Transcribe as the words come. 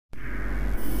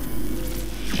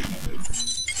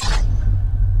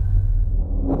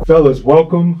Fellas,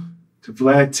 welcome to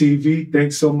VladTV.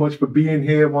 Thanks so much for being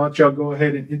here. Why don't y'all go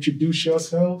ahead and introduce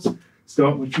yourselves?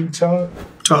 Start with you, Todd.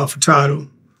 Todd Feurtado,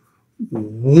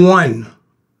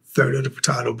 1/3 of the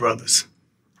Feurtado Brothers.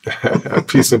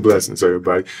 Peace and blessings,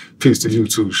 everybody. Peace to you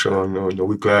too, Shawn.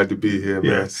 We're glad to be here,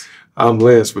 man. Yes. I'm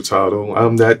Lance Feurtado.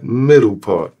 I'm that middle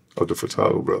part of the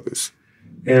Feurtado Brothers.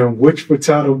 And which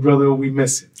Feurtado brother are we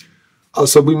missing?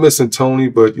 So we missing Tony,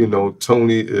 but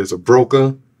Tony is a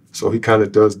broker, so he kind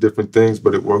of does different things,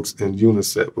 but it works in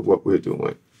unison with what we're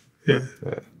doing. Yeah.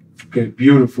 Okay,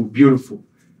 beautiful, beautiful.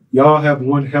 Y'all have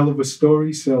one hell of a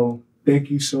story, so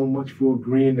thank you so much for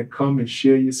agreeing to come and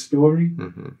share your story.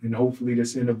 Mm-hmm. And hopefully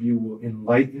this interview will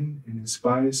enlighten and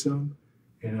inspire some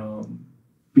and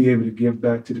be able to give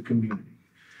back to the community.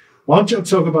 Why don't y'all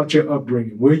talk about your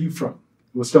upbringing? Where are you from?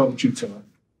 We'll start with you, Todd.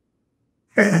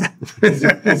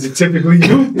 Is it typically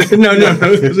you? No.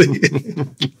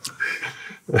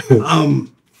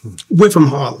 We're from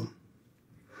Harlem.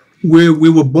 We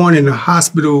were born in a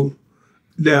hospital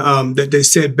that they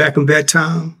said back in that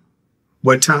time,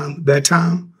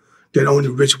 that only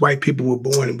rich white people were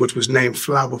born in, which was named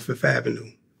Flower Fifth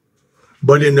Avenue.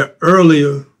 But in the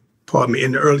early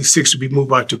 60s, we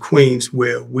moved out to Queens,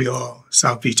 where we are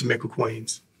Southeast Jamaica,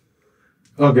 Queens.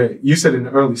 Okay, you said in the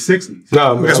early 60s.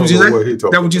 No, man, That's what you say?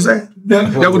 That what you say?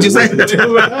 That what you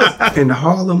say? In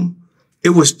Harlem,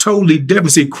 it was totally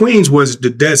different. See, Queens was the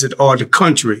desert or the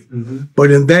country. Mm-hmm. But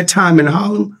in that time in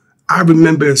Harlem, I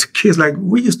remember as kids, like,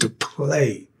 we used to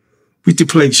play. We used to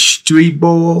play street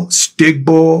ball, stick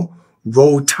ball,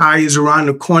 roll tires around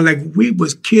the corner. Like, we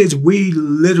was kids. We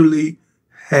literally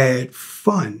had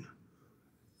fun.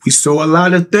 We saw a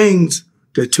lot of things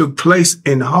that took place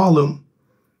in Harlem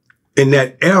in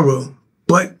that era,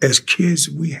 but as kids,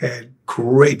 we had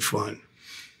great fun.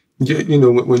 Yeah,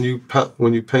 when you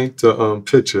paint the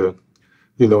picture,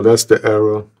 that's the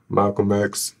era. Malcolm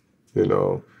X,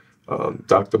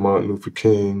 Dr. Martin Luther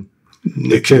King,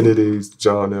 the Kennedys,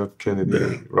 John F.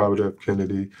 Kennedy, Robert F.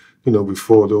 Kennedy,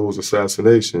 before those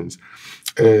assassinations.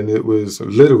 And it was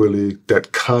literally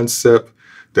that concept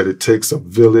that it takes a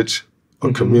village,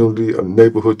 a community, a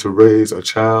neighborhood to raise a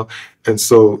child. And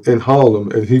so in Harlem,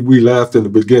 and we laughed in the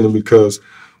beginning because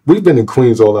we've been in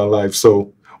Queens all our life.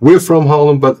 So we're from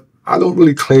Harlem, but I don't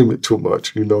really claim it too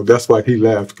much. That's why he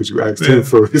laughed, because you asked him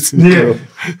first.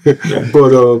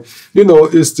 But,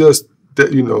 it's just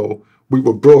that, we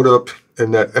were brought up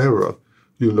in that era,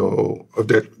 of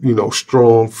that,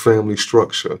 strong family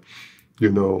structure.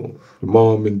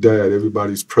 Mom and dad,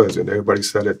 everybody's present. Everybody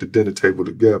sat at the dinner table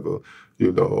together,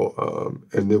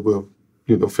 and there were,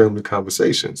 family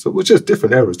conversations. So it was just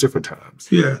different eras, different times.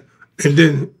 Yeah. And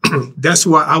then that's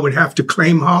why I would have to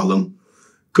claim Harlem.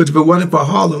 Because if it wasn't for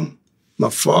Harlem, my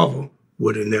father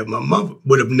would have never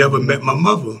met my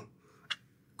mother.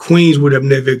 Queens would have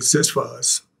never existed for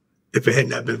us if it had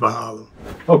not been for Harlem.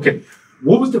 Okay.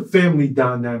 What was the family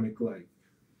dynamic like?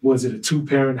 Was it a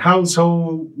two-parent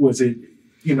household? Was it,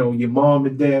 your mom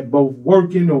and dad both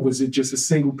working, or was it just a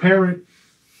single parent?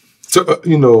 So,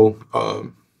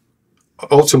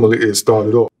 ultimately it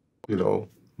started off,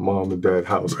 mom and dad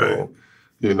household.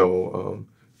 Right.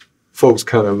 Folks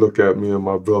kind of look at me and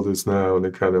my brothers now, and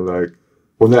they kind of like,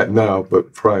 well, not now,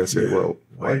 but prior say, well,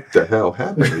 what the hell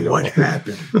happened? What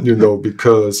happened?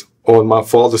 Because on my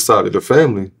father's side of the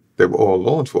family, they were all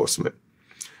law enforcement.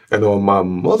 And on my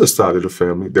mother's side of the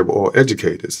family, they were all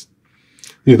educators.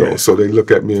 So they look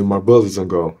at me and my brothers and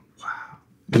go,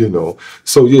 wow.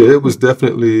 So yeah, it was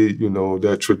definitely,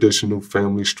 that traditional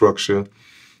family structure,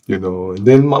 and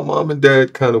then my mom and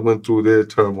dad kind of went through their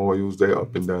turmoils, their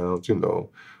up and downs,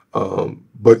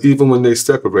 but even when they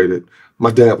separated, my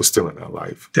dad was still in our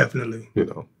life. Definitely.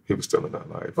 He was still in our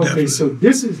life. Okay, Definitely. So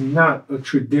this is not a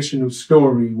traditional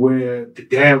story where the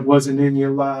dad wasn't in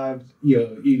your lives,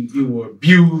 you were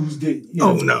abused.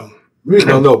 Oh, no. Really?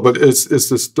 No, but it's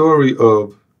the story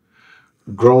of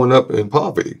growing up in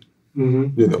poverty.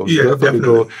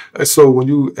 Definitely. And so when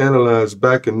you analyze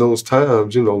back in those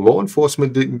times, law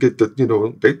enforcement didn't get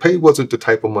their pay wasn't the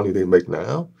type of money they make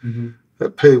now.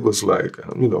 That pay was like,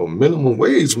 minimum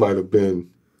wage might have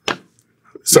been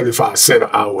 75 cents an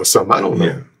hour or something. I don't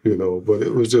know, but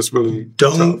it was just really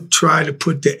Don't try to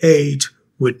put the age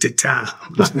with the time.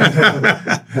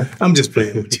 I'm just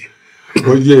playing with you.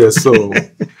 But yeah, so,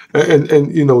 and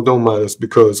don't mind us,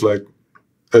 because like,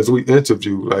 as we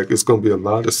interview, like, it's going to be a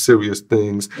lot of serious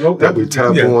things that we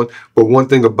tap on. But one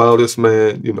thing about us,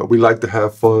 man, we like to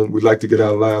have fun. We like to get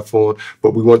our laugh on.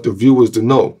 But we want the viewers to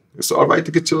know it's all right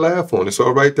to get your laugh on. It's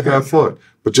all right to have fun.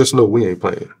 But just know we ain't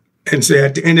playing. And say,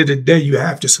 at the end of the day, you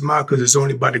have to smile, because it's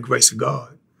only by the grace of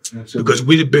God. Absolutely. Because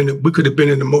we could have been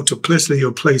in a multiplicity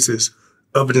of places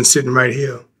other than sitting right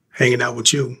here hanging out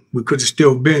with you. We could have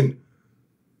still been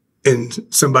in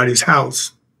somebody's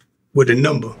house with a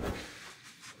number.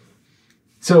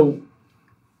 So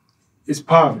it's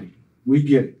poverty. We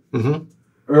get it. Mm-hmm.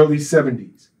 Early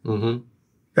 70s. Mm-hmm.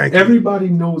 Thank you. Everybody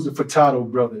knows the Feurtado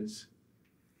brothers.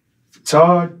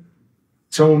 Todd,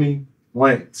 Tony,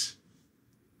 Lance.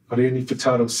 Are there any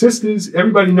Feurtado sisters?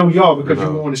 Everybody know y'all because you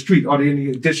were on the street. Are there any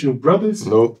additional brothers?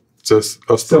 Nope, just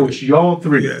us So three. it's y'all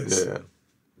three. Yes. Yeah.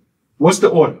 What's the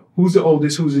order? Who's the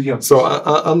oldest? Who's the youngest? So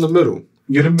I'm the middle.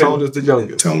 You're the middle. Todd is the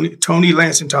youngest. Tony,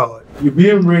 Lance, and Todd. You're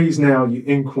being raised now. You're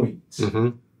in Queens. Mm-hmm.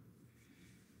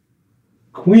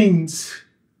 Queens,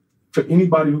 for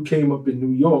anybody who came up in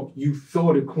New York, you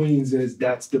thought of Queens as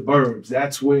that's the burbs.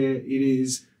 That's where it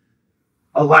is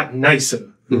a lot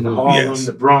nicer than Harlem, Yes.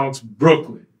 the Bronx,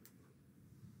 Brooklyn.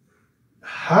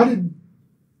 How did,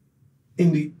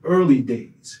 in the early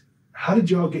days, how did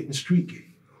y'all get in the street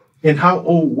game? And how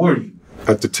old were you?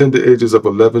 At the tender ages of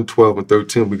 11, 12, and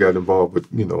 13, we got involved with,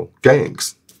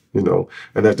 gangs,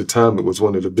 And at the time, it was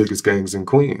one of the biggest gangs in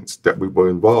Queens that we were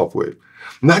involved with.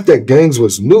 Not that gangs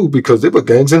was new, because there were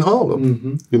gangs in Harlem.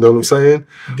 Mm-hmm. You know what I'm saying?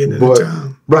 Getting in the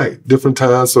time. Right, different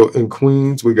times. So in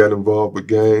Queens, we got involved with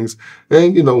gangs.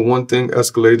 And, one thing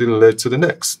escalated and led to the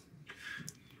next.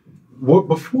 What,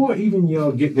 before even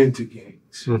y'all getting into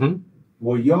gangs, Mm-hmm.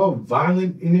 were y'all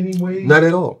violent in any way? Not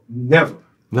at all. Never.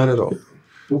 Not at all.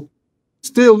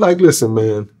 Still, listen,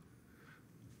 man,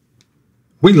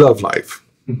 we love life.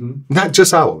 Mm-hmm. Not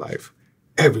just our life,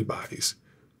 everybody's.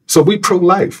 So we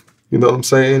pro-life, you know what I'm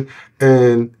saying?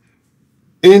 And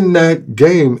in that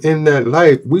game, in that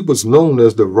life, we was known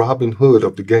as the Robin Hood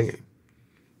of the game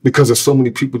because of so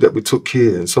many people that we took care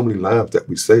of and so many lives that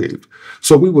we saved.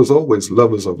 So we was always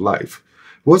lovers of life.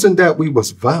 Wasn't that we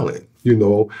was violent,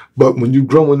 but when you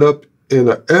growing up in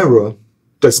an era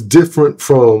that's different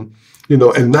from,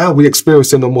 and now we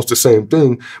experiencing almost the same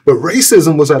thing, but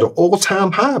racism was at an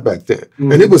all-time high back then.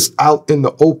 Mm-hmm. And it was out in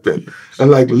the open.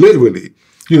 And literally,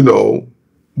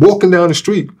 walking down the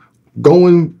street,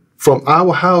 going from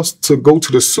our house to go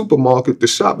to the supermarket, the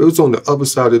shop, it was on the other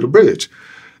side of the bridge.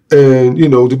 And,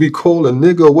 to be called a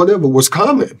nigga or whatever was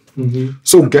common. Mm-hmm.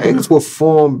 So gangs were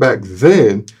formed back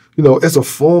then, as a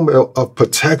form of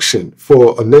protection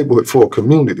for a neighborhood, for a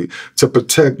community, to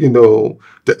protect,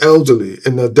 the elderly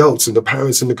and the adults and the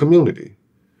parents in the community.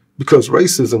 Because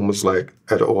racism was at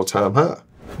an all-time high.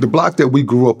 The block that we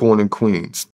grew up on in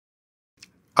Queens,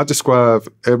 I describe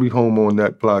every home on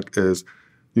that block as,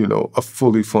 a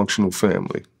fully functional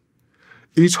family.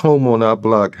 Each home on our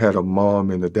block had a mom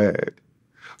and a dad.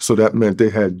 So that meant they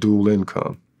had dual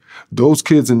income. Those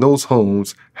kids in those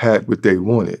homes had what they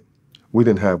wanted. We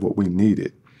didn't have what we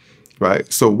needed, right?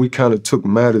 So we kind of took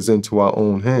matters into our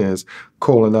own hands,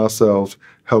 calling ourselves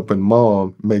helping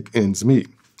mom make ends meet,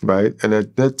 right? And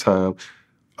at that time,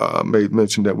 made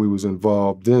mention that we was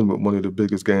involved then with one of the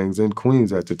biggest gangs in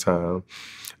Queens at the time.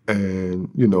 And,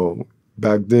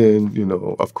 back then,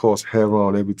 of course,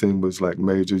 heroin, everything was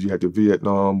major. You had the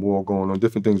Vietnam War going on,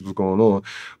 different things was going on.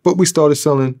 But we started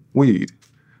selling weed.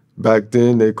 Back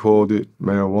then, they called it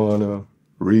marijuana,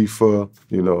 reefer,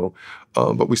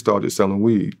 but we started selling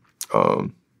weed.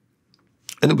 And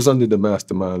it was under the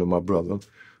mastermind of my brother,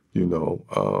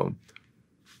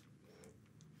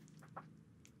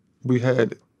 we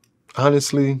had,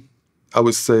 honestly, I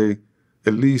would say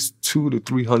at least 200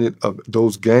 to 300 of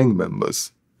those gang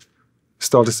members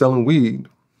started selling weed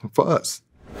for us.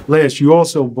 Lance, you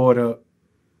also brought up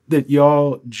that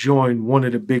y'all joined one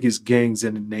of the biggest gangs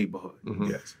in the neighborhood. Mm-hmm.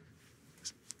 Yes.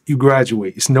 You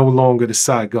graduate. It's no longer the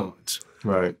Saigons.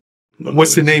 Right.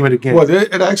 What's the name of the gang? Well,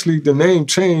 it actually, the name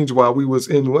changed while we was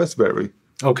in Westbury.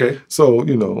 Okay. So,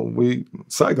 we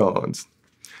Saigons.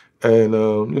 And,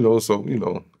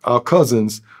 our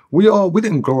cousins, we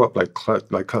didn't grow up like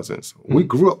cousins. Mm-hmm. We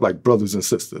grew up like brothers and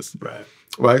sisters. Right.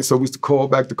 Right? So we used to call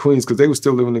back to Queens because they were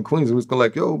still living in Queens. And we was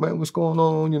going yo, man, what's going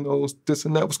on? This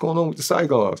and that. What's going on with the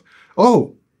Saigons?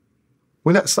 Oh,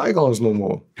 we're not Saigons no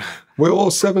more. We're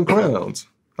all 7 Crowns.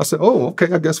 I said, oh,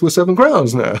 okay, I guess we're 7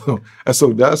 Crowns now. And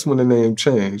so that's when the name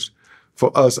changed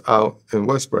for us out in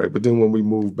Westbury. But then when we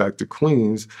moved back to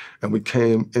Queens and we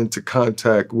came into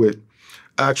contact with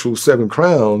actual 7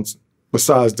 Crowns,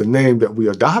 besides the name that we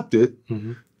adopted,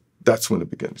 mm-hmm. that's when it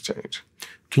began to change.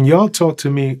 Can y'all talk to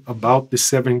me about the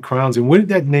 7 Crowns and where did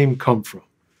that name come from?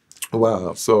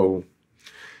 Wow. So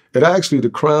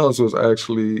the Crowns was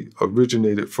actually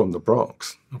originated from the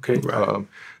Bronx. Okay. Right.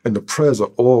 And the Prez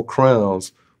of all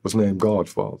Crowns was named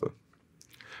Godfather.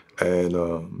 And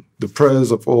the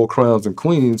Prez of all Crowns in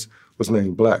Queens was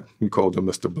named Black. We called him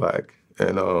Mr. Black.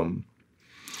 And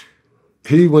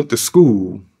he went to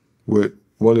school with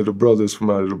one of the brothers from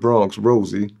out of the Bronx,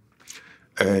 Rosie,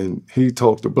 and he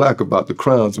talked to Black about the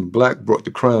crowns, and Black brought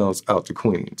the crowns out to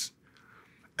Queens.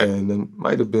 And it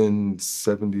might have been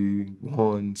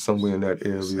 71, somewhere in that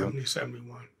area. 70,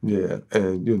 71. Yeah,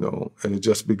 and, and it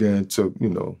just began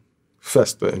to,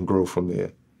 fester and grow from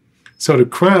there. So the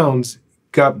crowns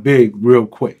got big real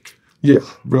quick. Yeah,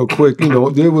 real quick.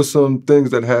 There were some things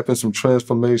that happened, some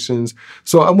transformations.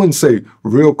 So I wouldn't say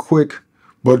real quick,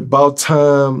 but about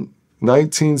time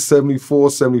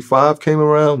 1974, 75 came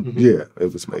around, yeah,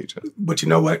 it was major. But you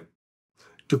know what?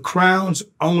 The crowns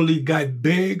only got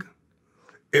big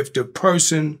if the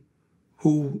person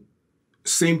who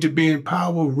seemed to be in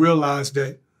power realized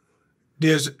that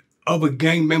there's other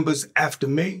gang members after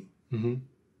me, then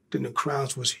the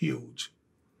crowns was huge.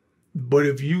 But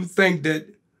if you think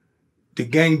that the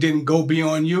gang didn't go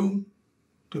beyond you,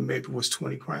 then maybe it was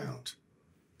 20 crowns.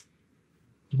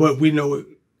 But we know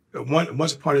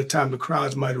once upon a time, the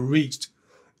crowns might have reached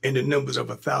in the numbers of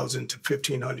 1,000 to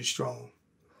 1,500 strong.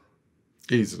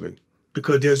 Easily.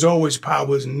 Because there's always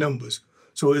powers in numbers.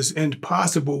 So it's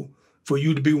impossible for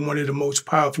you to be one of the most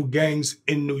powerful gangs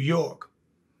in New York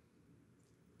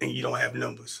and you don't have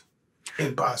numbers.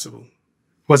 Impossible.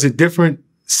 Was it different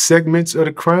segments of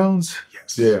the crowns?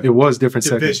 Yes. Yeah. It was different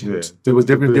Divisions. segments. Yeah. There was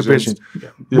different divisions. Yeah.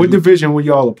 What division were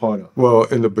y'all a part of? Well,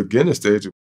 in the beginning stage,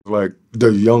 it was like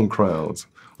the young crowns,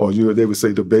 or they would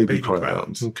say the baby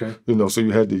crowns. Okay. So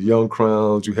you had the young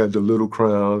crowns, you had the little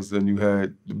crowns, then you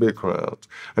had the big crowns,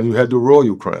 and you had the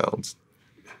royal crowns.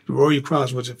 The royal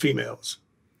crowns was the females.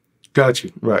 Got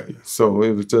you. Right. So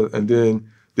it was just, and then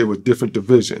there were different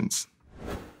divisions.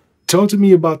 Talk to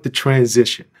me about the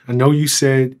transition. I know you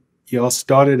said y'all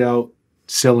started out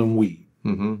selling weed.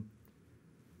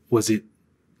 Was it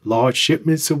large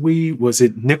shipments of weed? Was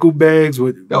it nickel bags?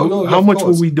 No, how of much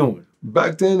course. were we doing?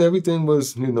 Back then, everything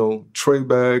was, tray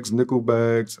bags, nickel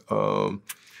bags. The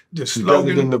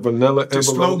Better than the vanilla the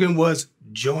envelope. slogan was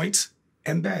joints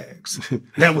and bags.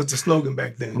 That was the slogan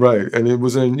back then. Right, and it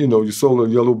was in, you sold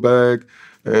a yellow bag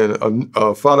and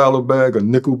a $5 bag, a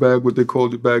nickel bag, what they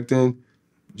called it back then.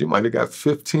 You might have got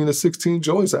 15 or 16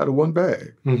 joints out of one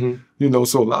bag.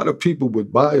 So a lot of people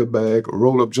would buy a bag,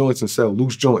 roll up joints and sell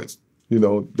loose joints.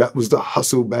 That was the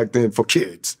hustle back then for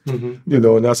kids. And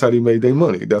that's how they made their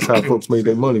money. That's how folks made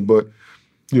their money. But,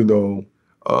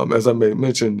 as I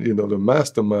mentioned, the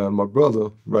mastermind, my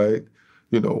brother, right?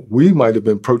 We might have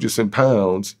been purchasing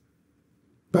pounds,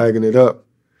 bagging it up,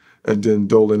 and then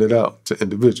doling it out to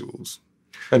individuals.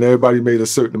 And everybody made a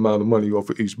certain amount of money off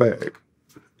of each bag.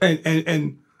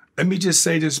 And let me just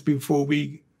say this before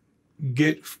we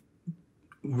get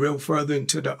real further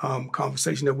into the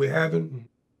conversation that we're having.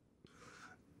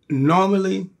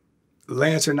 Normally,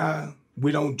 Lance and I,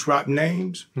 we don't drop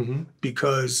names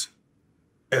because,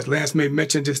 as Lance may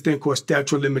mention, this thing called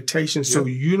statute of limitations. So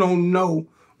you don't know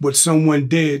what someone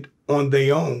did on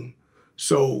their own.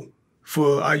 So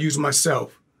I use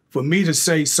myself, for me to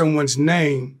say someone's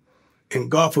name, and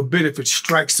God forbid if it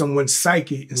strikes someone's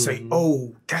psyche and say,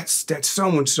 oh, that's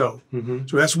so-and-so.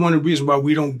 So that's one of the reasons why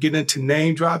we don't get into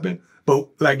name dropping. But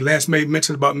like Lance may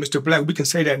mention about Mr. Black, we can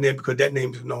say that name because that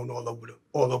name is known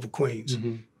all over Queens.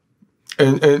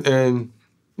 And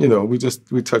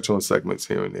we touch on segments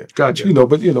here and there. Gotcha.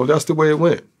 But that's the way it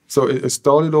went. So it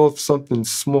started off something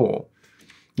small,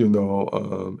 and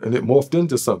it morphed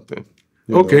into something.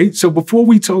 Okay, so before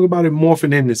we talk about it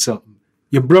morphing into something,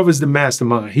 your brother's the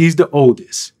mastermind. He's the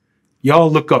oldest. Y'all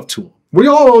look up to him. We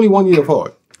all only 1 year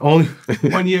apart. Only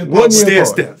 1 year One year stair apart.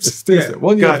 steps. Stair step.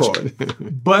 1 year Gotcha.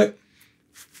 apart. But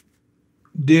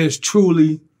there's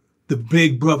truly the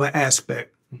big brother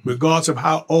aspect. Regardless of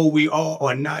how old we are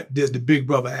or not, there's the big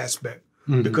brother aspect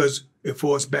because it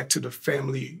falls back to the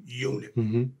family unit.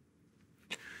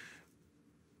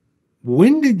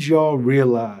 When did y'all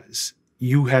realize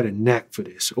you had a knack for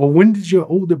this? Or when did your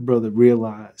older brother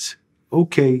realize,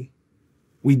 okay,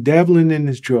 we dabbling in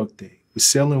this drug thing, we're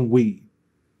selling weed,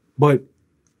 but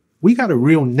we got a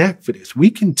real knack for this.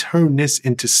 We can turn this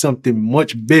into something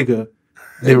much bigger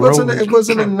than It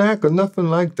wasn't a knack or nothing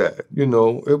like that.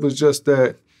 It was just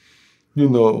that, we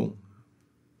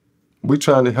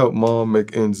trying to help mom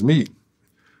make ends meet,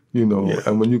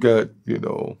 and when you got,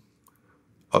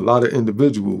 a lot of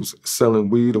individuals selling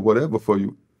weed or whatever for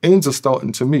you, ends are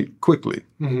starting to meet quickly,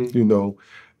 and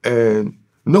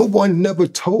no one never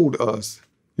told us,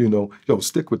 yo,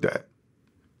 stick with that.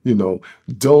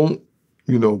 Don't,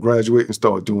 graduate and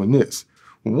start doing this.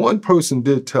 One person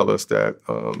did tell us that,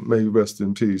 may he rest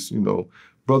in peace,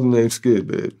 brother named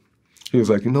Skidbid. He was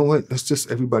like, you know what, let's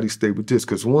just everybody stay with this,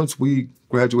 because once we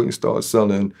graduate and start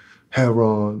selling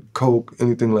heroin, coke,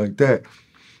 anything like that,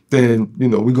 then, you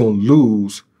know, we're going to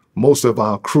lose most of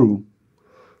our crew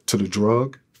to the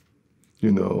drug,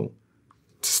 you know,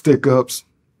 to stick-ups,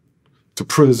 to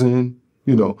prison.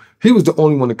 You know, he was the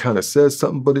only one that kind of said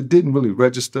something, but it didn't really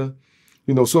register.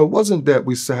 You know, so it wasn't that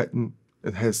we sat and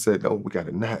had said, oh, we got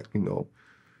a knack, you know.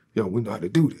 Yo, we know how to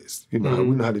do this. You know,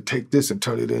 we know how to take this and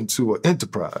turn it into an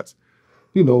enterprise.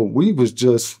 You know, we was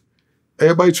just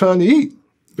everybody trying to eat.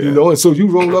 Yeah. You know, and so you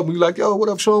roll up and you like, yo, what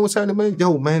up, Shawn? What's happening, man?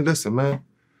 Yo, man, listen, man.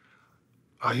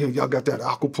 I hear y'all got that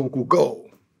Acapulco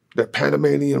Gold, that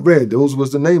Panamanian Red. Those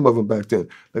was the name of them back then.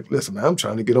 Like, listen, man, I'm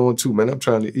trying to get on too, man. I'm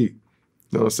trying to eat.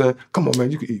 You know what I'm saying? Come on,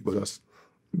 man, you can eat with us.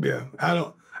 Yeah,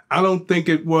 I don't think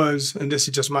it was, and this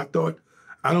is just my thought,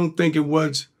 I don't think it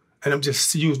was, and I'm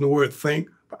just using the word think,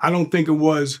 but I don't think it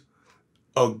was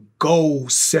a goal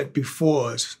set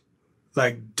before us.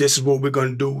 Like, this is what we're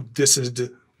going to do. This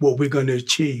is what we're going to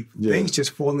achieve. Yeah. Things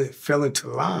just fell into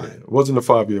line. Yeah. It wasn't a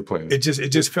 5-year plan. It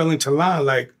just fell into line,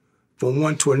 like from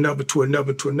one to another, to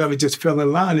another, to another. It just fell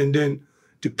in line, and then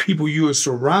the people you were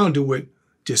surrounded with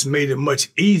just made it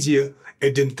much easier,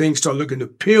 and then things start looking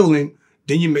appealing.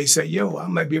 Then you may say, yo, I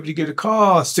might be able to get a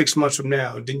car 6 months from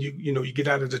now. Then you know, you get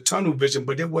out of the tunnel vision,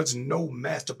 but there wasn't no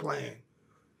master plan.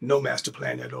 No master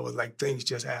plan at all. Like, things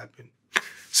just happened.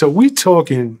 So we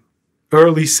talking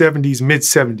early 70s, mid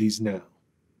 70s now,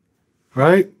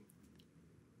 right?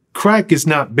 Crack is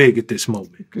not big at this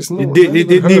moment. It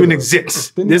didn't even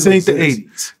exist. This ain't the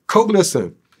 80s. Coke,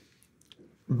 listen,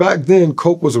 back then,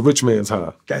 Coke was a rich man's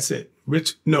high. That's it.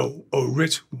 A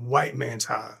rich white man's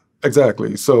high.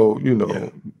 Exactly. So, you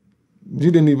know, you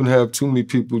didn't even have too many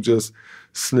people just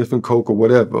sniffing Coke or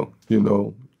whatever, you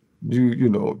know. You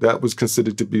know, that was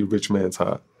considered to be a rich man's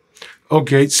high.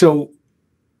 Okay, so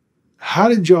how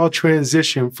did y'all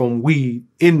transition from weed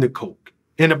into Coke?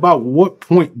 And about what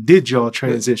point did y'all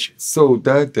transition? So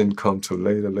that didn't come till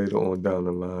later on down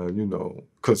the line, you know,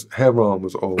 because heroin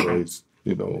was always,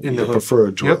 you know, the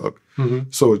preferred drug. Yep.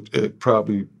 So it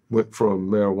probably went from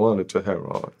marijuana to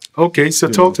heroin. Okay, so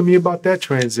talk to me about that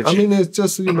transition. I mean, it's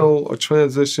just, you know, a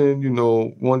transition, you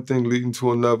know, one thing leading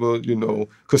to another, you know,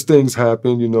 because things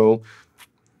happen, you know.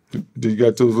 You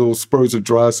got those little spurts of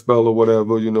dry spell or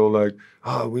whatever, you know, like,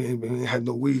 we ain't had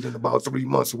no weed in about 3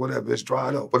 months or whatever. It's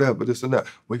dried up, whatever, this and that.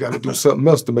 We got to do something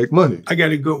else to make money. I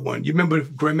got a good one. You remember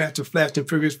Grandmaster Flash and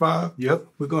Furious 5? Yep.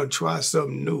 We're going to try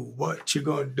something new. What you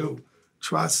going to do?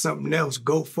 Try something else.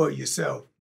 Go for it yourself.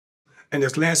 And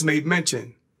as Lance made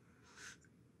mention,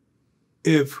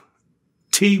 if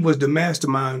T was the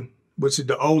mastermind, which is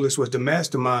the oldest, was the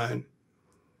mastermind,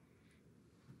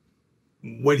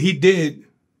 what he did,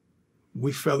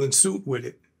 we fell in suit with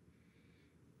it.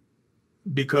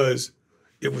 Because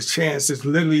it was chances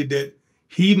literally that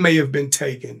he may have been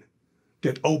taken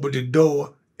that opened the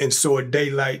door and saw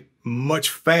daylight much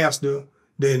faster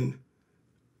than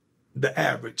the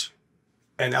average.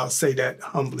 And I'll say that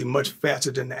humbly, much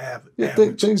faster than the average. Yeah,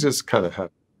 things just kind of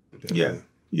happened. Yeah.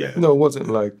 You know, it wasn't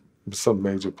like some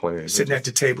major plan. Sitting at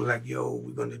the table like, yo,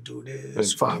 we're going to do this.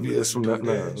 And 5 years from now,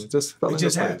 it just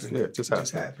happened. Yeah, it just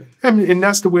happened. I mean, and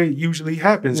that's the way it usually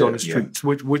happens on the streets,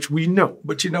 which we know.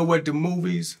 But you know what? The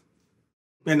movies,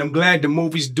 and I'm glad the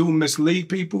movies do mislead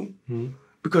people,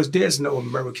 because there's no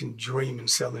American dream in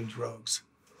selling drugs.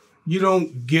 You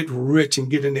don't get rich and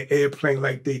get in the airplane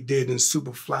like they did in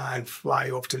Superfly and fly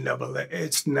off to Neverland.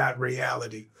 It's not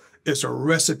reality. It's a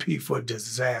recipe for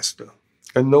disaster.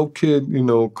 And no kid, you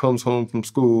know, comes home from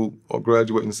school or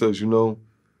graduating and says, you know,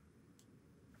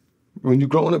 when you're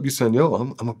growing up, you're saying, yo,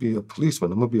 I'm going to be a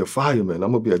policeman. I'm going to be a fireman.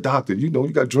 I'm going to be a doctor. You know,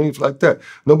 you got dreams like that.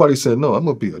 Nobody said, no, I'm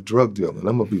going to be a drug dealer and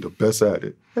I'm going to be the best at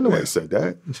it. And nobody said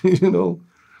that, you know.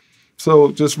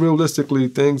 So just realistically,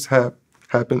 things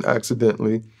happen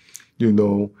accidentally, you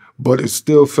know, but it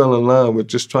still fell in line with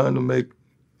just trying to make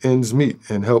ends meet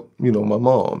and help, you know, my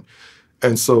mom.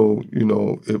 And so, you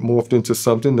know, it morphed into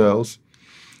something else.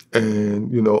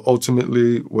 And, you know,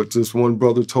 ultimately what this one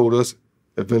brother told us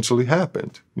eventually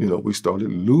happened. You know, we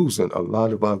started losing a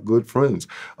lot of our good friends,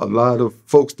 a lot of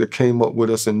folks that came up with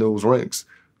us in those ranks,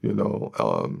 you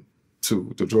know,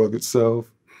 to the drug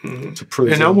itself, to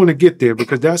prison. And I want to get there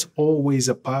because that's always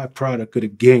a byproduct of the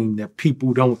game that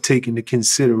people don't take into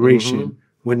consideration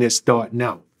when they're starting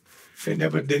out. They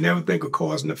never think of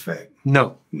cause and effect.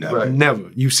 No,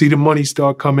 never. You see the money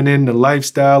start coming in, the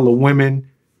lifestyle of women,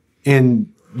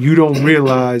 and you don't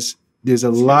realize there's a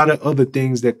lot of other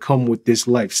things that come with this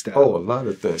lifestyle. Oh, a lot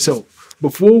of things. So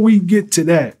before we get to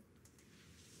that,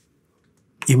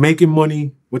 you're making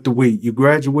money with the weed. You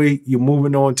graduate, you're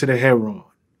moving on to the heroin.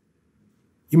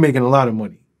 You're making a lot of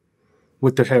money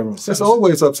with the heroin. There's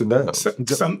always ups and downs.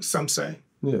 Some say.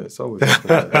 Yeah, it's always ups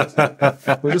and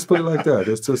downs. We'll just put it like that.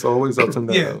 It's just always ups and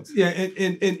downs. Yeah.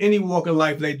 In any walk of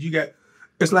life, like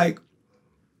it's like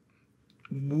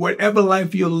whatever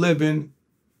life you're living,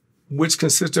 which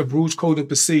consists of rules, codes, and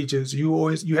procedures,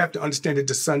 you have to understand that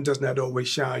the sun does not always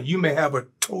shine. You may have a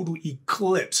total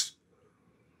eclipse,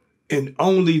 and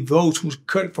only those who's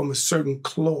cut from a certain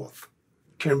cloth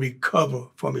can recover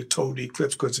from a total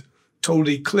eclipse, because total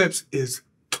eclipse is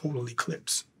total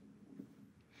eclipse.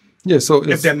 Yeah, so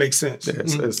if that makes sense. Yeah,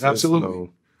 it's absolutely.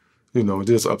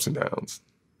 There's ups and downs.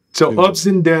 So ups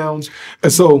and downs.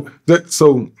 And so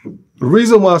the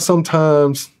reason why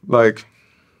sometimes like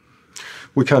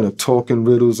we kind of talk in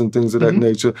riddles and things of that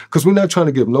nature, because we're not trying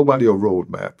to give nobody a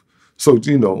roadmap. So,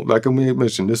 like I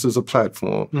mentioned, this is a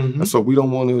platform. And so we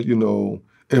don't want to,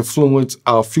 influence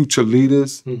our future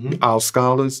leaders, our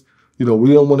scholars. We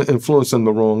don't want to influence them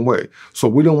the wrong way. So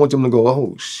we don't want them to go,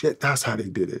 oh, shit, that's how they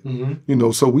did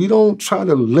it. So we don't try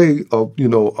to lay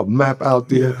a map out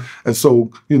there. Yeah. And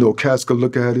so, cats could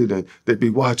look at it and they'd be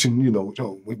watching,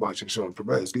 we watching Shawn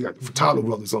Prez. We got the Feurtado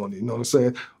Brothers on it. You know what I'm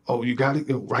saying? Oh, you got it?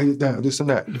 Write it down, this and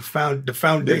that. The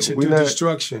foundation to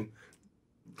destruction.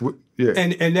 Yeah.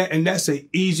 And that's an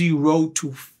easy road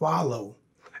to follow,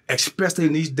 especially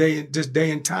in this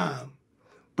day and time.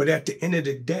 But at the end of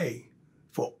the day,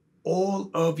 for all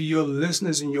of your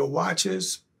listeners and your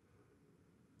watchers,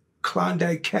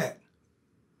 Klondike Cat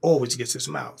always gets his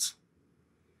mouse.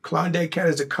 Klondike Cat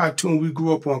is a cartoon we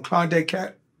grew up on. Klondike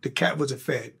Cat, the cat was a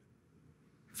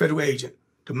federal agent.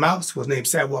 The mouse was named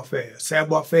Savoir-Faire.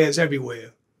 Savoir-Faire is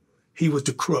everywhere. He was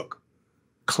the crook.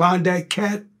 Klondike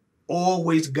Cat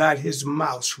always got his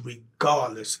mouse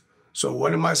regardless. So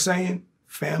what am I saying?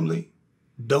 Family,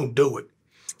 don't do it.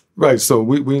 Right, so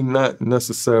we not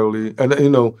necessarily, and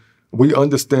we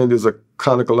understand there's a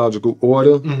chronological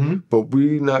order, but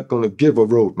we're not going to give a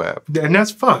roadmap. And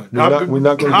that's fine. We're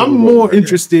not going to I'm more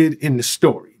interested in the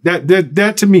story.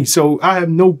 That to me, so I have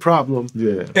no problem.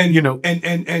 Yeah. And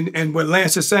and what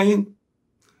Lance is saying,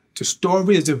 the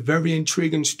story is a very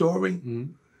intriguing story.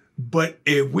 But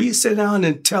if we sit down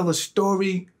and tell a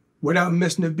story without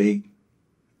missing a beat,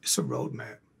 it's a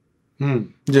roadmap.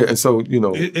 Yeah, and so,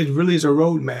 it really is a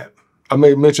roadmap. I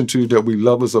may mention to you that we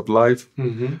lovers of life.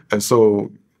 And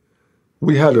so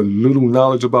we had a little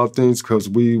knowledge about things because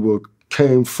we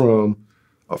came from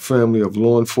a family of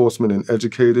law enforcement and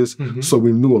educators. So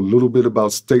we knew a little bit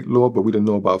about state law, but we didn't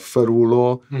know about federal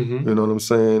law. You know what I'm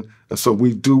saying? And so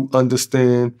we do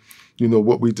understand,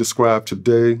 what we describe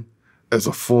today as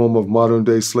a form of modern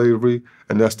day slavery,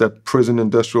 and that's that prison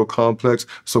industrial complex.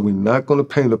 So we're not going to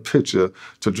paint a picture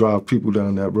to drive people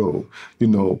down that road.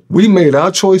 We made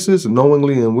our choices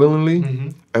knowingly and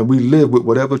willingly, and we live with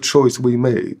whatever choice we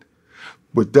made.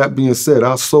 With that being said,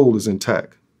 our soul is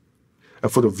intact.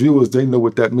 And for the viewers, they know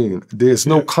what that means. There's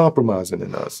no compromising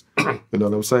in us. You know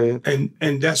what I'm saying?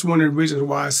 And that's one of the reasons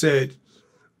why I said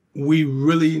we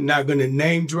really not going to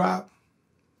name drop,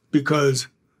 because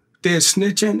there's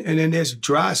snitching and then there's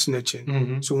dry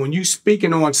snitching. So when you're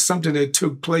speaking on something that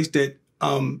took place that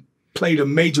played a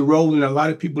major role in a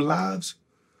lot of people's lives,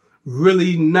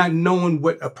 really not knowing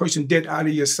what a person did out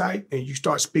of your sight, and you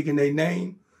start speaking their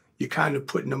name, you're kind of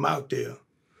putting them out there.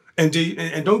 And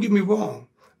don't get me wrong,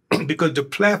 because the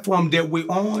platform that we're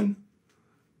on,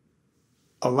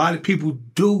 a lot of people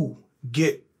do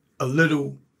get a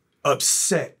little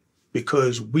upset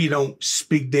because we don't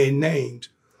speak their names.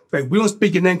 Like, we don't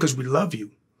speak your name because we love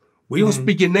you. We don't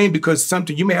speak your name because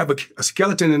you may have a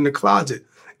skeleton in the closet.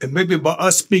 And maybe by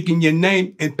us speaking your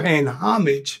name and paying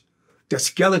homage, the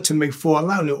skeleton may fall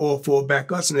out and it all fall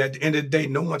back us. And at the end of the day,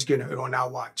 no one's getting hurt on our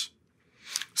watch.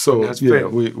 So, yeah,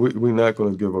 we're not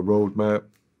going to give a roadmap,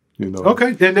 Okay,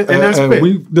 and that's fair.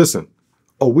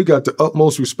 We got the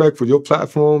utmost respect for your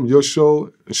platform, your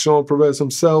show, Shawn Prez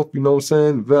himself, you know what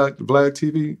I'm saying?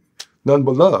 VladTV, none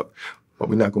but love. But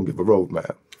we're not going to give a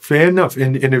roadmap. Fair enough.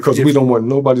 Because we don't want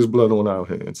nobody's blood on our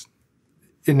hands.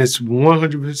 And it's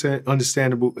 100%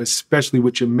 understandable, especially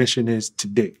what your mission is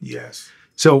today. Yes.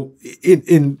 So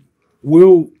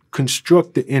we'll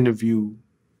construct the interview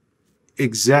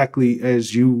exactly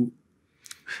as you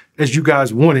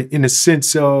guys want it, in the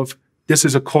sense of this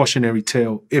is a cautionary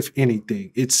tale, if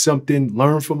anything. It's something,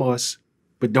 learn from us,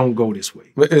 but don't go this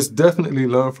way. It's definitely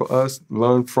learn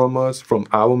from us, from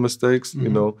our mistakes,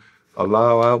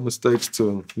 allow our mistakes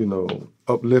to,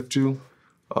 uplift you.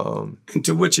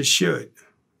 Into which it should.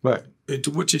 Right.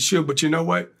 Into which it should. But you know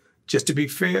what? Just to be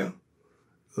fair,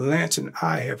 Lance and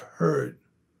I have heard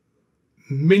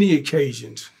many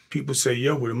occasions people say,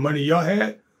 yo, with the money y'all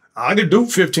had, I could do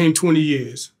 15, 20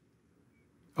 years.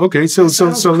 Okay, so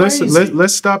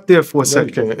let's stop there for a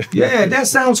second. Yeah, that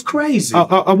sounds crazy.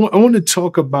 I want to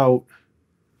talk about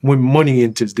when money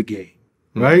enters the game,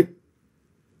 right?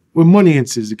 When money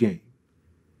enters the game,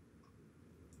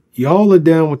 y'all are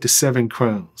down with the 7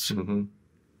 crowns.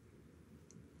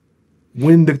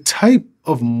 When the type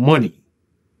of money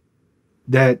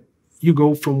that you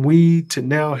go from weed to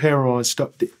now heroin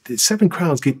stuff, the 7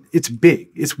 crowns it's big,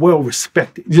 it's well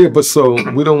respected. Yeah, but so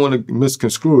we don't want to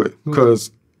misconstrue it,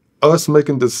 because us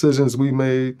making decisions we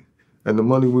made and the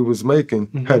money we was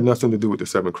making had nothing to do with the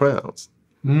 7 crowns.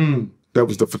 That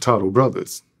was the Feurtado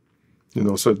Brothers. You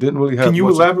know, so it didn't really have. Can you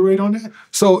elaborate on that?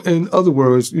 So in other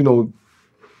words, you know,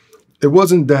 it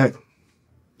wasn't that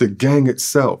the gang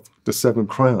itself, the 7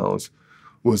 crowns,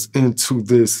 was into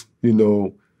this, you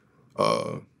know,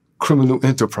 criminal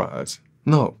enterprise.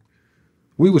 No,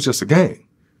 we was just a gang.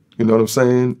 You know what I'm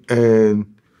saying?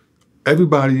 And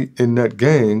everybody in that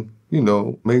gang, you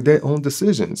know, made their own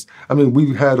decisions. I mean,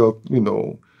 we had a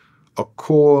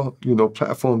core, you know,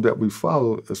 platform that we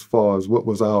followed as far as what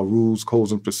was our rules,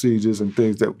 codes, and procedures, and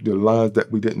things that the lines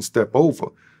that we didn't step over,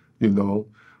 you know.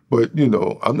 But, you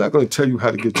know, I'm not going to tell you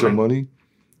how to get your money,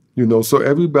 you know. So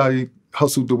everybody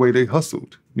hustled the way they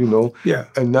hustled, you know. Yeah.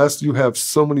 And you have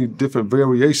so many different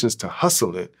variations to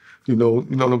hustling. You know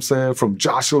what I'm saying? From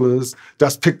jostlers,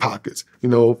 that's pickpockets. You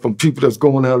know, from people that's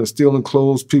going out and stealing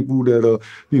clothes, people that are,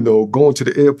 you know, going to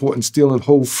the airport and stealing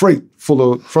whole freight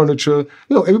full of furniture.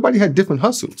 You know, everybody had different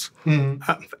hustles.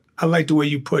 I like the way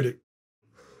you put it,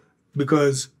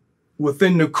 because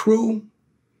within the crew,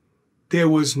 there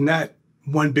was not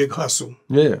one big hustle.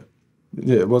 Yeah,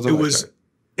 it wasn't. It was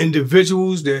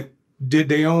individuals that did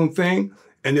their own thing,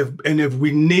 and if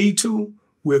we need to,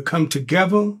 we'll come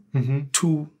together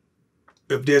to.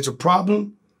 If there's a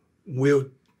problem, we'll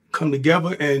come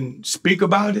together and speak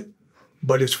about it.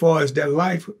 But as far as that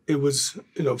life, it was,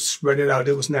 you know, spread it out.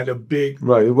 It was not a big...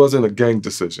 Right, it wasn't a gang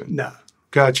decision. Nah.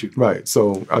 Got you. Right,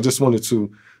 so I just wanted to,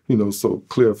 you know, so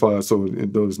clarify so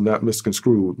it was not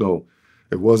misconstrued. No,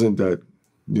 it wasn't that,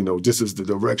 you know, this is the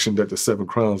direction that the 7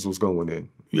 crowns was going in.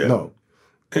 Yeah. No.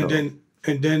 And then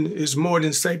it's more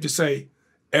than safe to say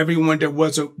everyone that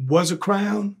was a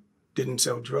crown didn't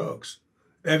sell drugs.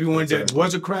 Everyone that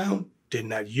was a crown did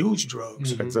not use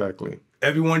drugs. Exactly.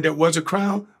 Everyone that was a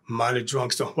crown might have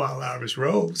drunk some Wild Irish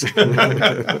Rose. But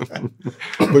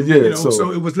yeah, you know,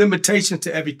 so it was limitations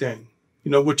to everything.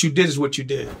 You know, what you did is what you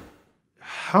did.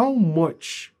 How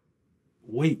much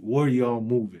weight were y'all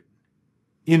moving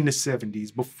in the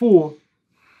 70s before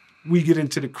we get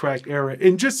into the crack era?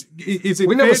 And just, is it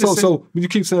we fair never to say, so you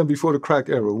keep saying before the crack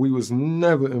era, we was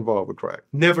never involved with crack.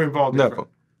 Never involved in Never. crack.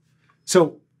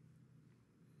 So,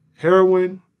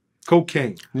 heroin,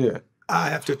 cocaine. Yeah. I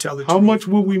have to tell the How truth. much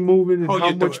were we moving and Hold how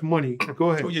your much thought. money?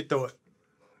 Go ahead. Hold your thought.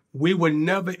 We were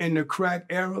never in the crack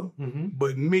era,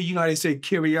 but me, you know how they say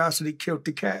curiosity killed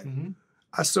the cat?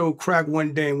 I sold crack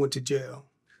one day and went to jail.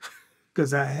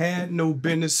 Because I had no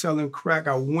business selling crack.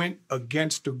 I went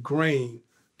against the grain,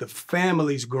 the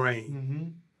family's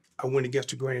grain. I went against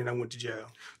the grain and I went to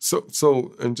jail.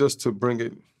 So, and just to bring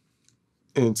it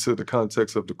into the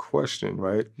context of the question,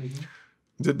 right?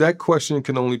 That question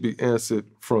can only be answered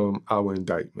from our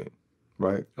indictment,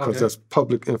 right? Because that's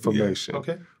public information,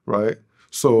 right?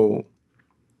 So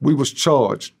we was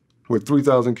charged with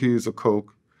 3,000 keys of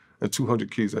coke and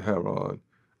 200 keys of heroin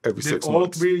every 6 months.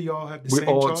 All 3 of y'all have the same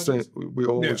charges? We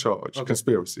all were charged,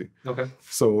 conspiracy. Okay.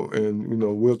 So, and, you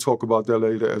know, we'll talk about that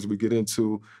later as we get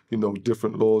into, you know,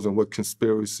 different laws and what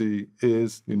conspiracy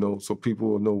is, you know, so people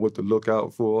will know what to look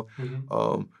out for.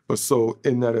 But so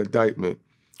in that indictment,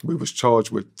 we was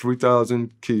charged with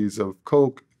 3,000 keys of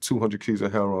coke, 200 keys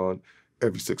of heroin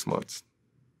every 6 months.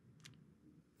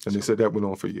 And they said that went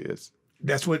on for years.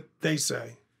 That's what they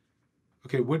say.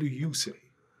 Okay, what do you say?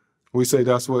 We say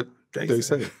that's what they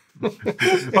say.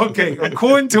 Okay,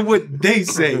 according to what they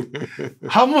say,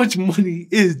 how much money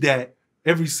is that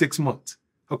every 6 months?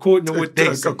 According to what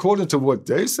they say. According to what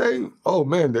they say, oh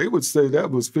man, they would say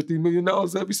that was $50 million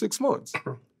every 6 months.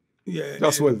 Yeah,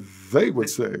 that's what they would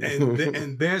say.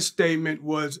 And their statement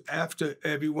was after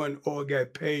everyone all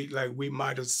got paid, like we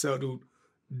might have settled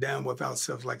down with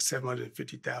ourselves like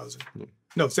 750,000.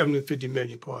 No, 750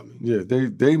 million, pardon me. Yeah,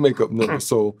 they make up numbers.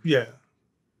 So yeah.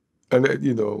 And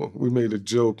you know, we made a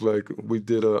joke like we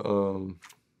did a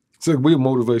so we're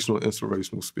motivational,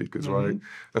 inspirational speakers, right?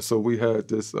 And so we had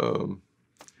this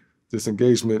this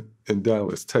engagement in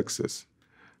Dallas, Texas,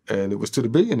 and it was to the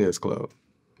Billionaires Club,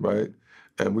 right?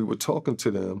 And we were talking to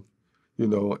them, you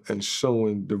know, and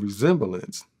showing the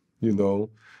resemblance, you know,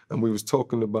 and we was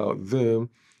talking about them,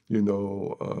 you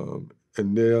know,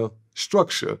 and their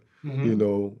structure, you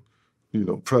know, you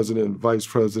know, president, vice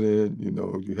president, you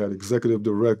know, you had executive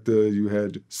director, you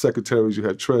had secretaries, you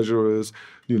had treasurers,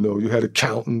 you know, you had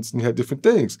accountants, and you had different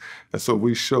things. And so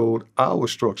we showed our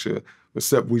structure,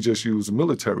 except we just used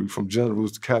military from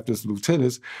generals to captains to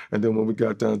lieutenants. And then when we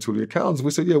got down to the accountants,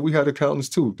 we said, yeah, we had accountants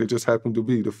too. They just happened to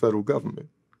be the federal government.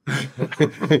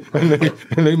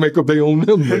 and they make up their own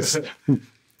numbers,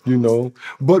 you know.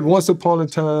 But once upon a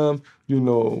time, you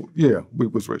know, yeah, we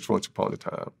was rich once upon a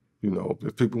time. You know,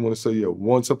 if people want to say, yeah,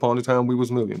 once upon a time we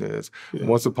was millionaires. Yeah.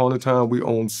 Once upon a time we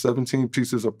owned 17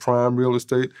 pieces of prime real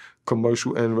estate,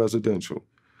 commercial and residential.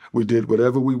 We did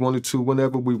whatever we wanted to,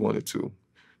 whenever we wanted to.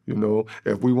 You know,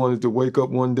 if we wanted to wake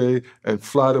up one day and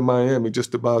fly to Miami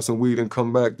just to buy some weed and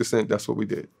come back, that's what we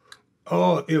did.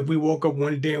 Or if we woke up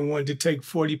one day and wanted to take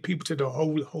 40 people to the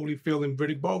Holyfield and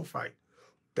Riddick Bowe fight,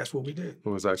 that's what we did. It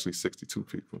was actually 62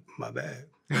 people. My bad.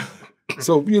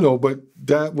 So, you know, but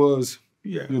that was...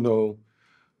 Yeah. You know,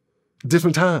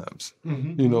 different times,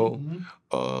 Mm-hmm. you know,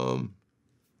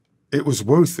 it was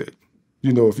worth it.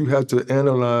 You know, if you had to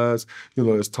analyze, you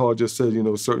know, as Todd just said, you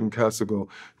know, certain cats will go,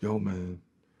 yo, man,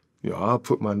 you know, I'll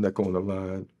put my neck on the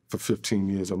line for 15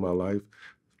 years of my life.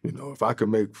 You know, if I could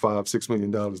make $5-6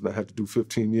 million and I had to do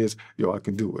 15 years, yo, I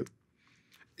can do it.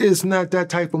 It's not that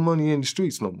type of money in the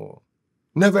streets no more.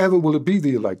 Never ever will it be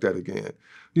there like that again.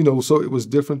 You know, so it was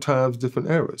different times, different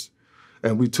eras.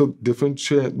 And we took different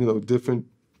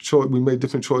we made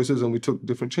different choices and we took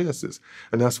different chances.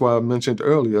 And that's why I mentioned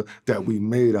earlier that we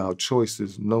made our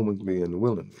choices knowingly and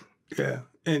willingly. Yeah.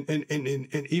 And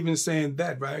even saying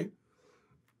that, right?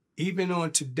 Even on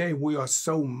today, we are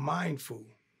so mindful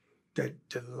that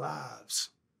the lives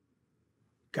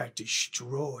got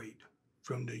destroyed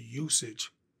from the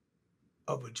usage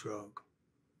of a drug.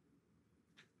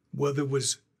 Whether it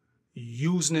was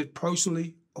using it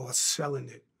personally or selling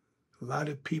it. A lot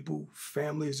of people,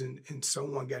 families, and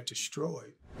so on got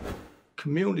destroyed.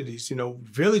 Communities, you know,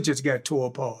 villages got tore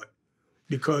apart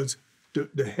because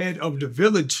the head of the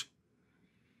village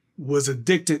was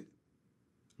addicted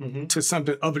to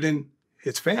something other than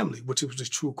his family, which was his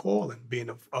true calling,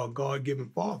 being a God-given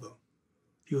father.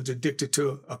 He was addicted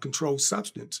to a controlled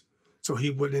substance. So he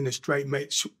was in the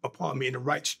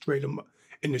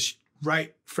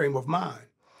right frame of mind.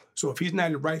 So if he's not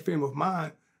in the right frame of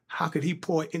mind, how could he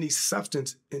pour any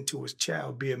substance into his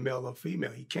child, be it male or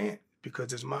female? He can't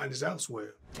because his mind is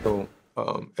elsewhere. So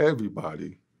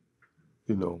everybody,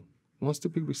 you know, wants to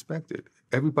be respected.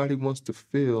 Everybody wants to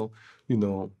feel, you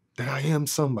know, that I am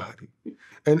somebody.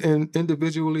 And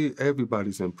individually,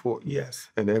 everybody's important. Yes.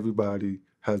 And everybody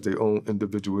has their own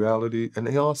individuality and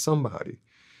they are somebody.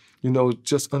 You know,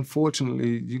 just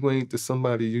unfortunately, you ain't the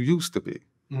somebody you used to be.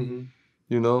 Mm-hmm.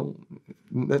 You know,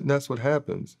 that's what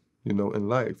happens, you know, in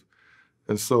life.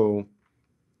 And so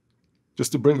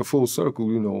just to bring a full circle,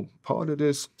 you know, part of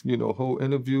this, you know, whole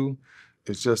interview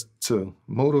is just to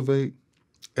motivate,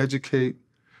 educate,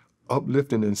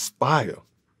 uplift, and inspire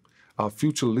our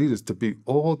future leaders to be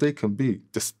all they can be,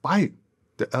 despite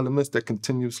the elements that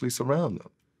continuously surround them.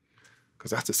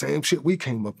 Because that's the same shit we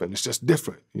came up in. It's just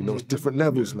different. You know, it's different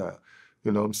levels now.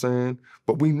 You know what I'm saying?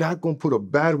 But we not going to put a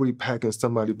battery pack in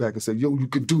somebody's back and say, yo, you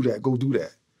could do that. Go do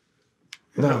that.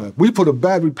 Nah, we put a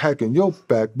battery pack in your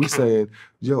back. We saying,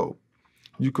 yo,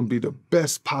 you can be the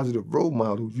best positive role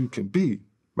model you can be,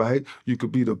 right? You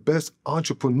could be the best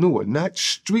entrepreneur, not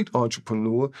street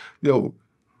entrepreneur. Yo,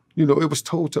 you know, it was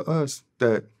told to us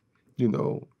that, you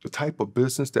know, the type of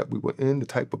business that we were in, the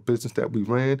type of business that we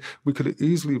ran, we could have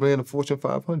easily ran a Fortune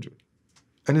 500.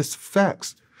 And it's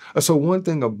facts. And so one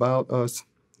thing about us,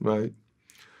 right,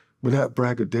 we're not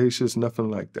braggadocious,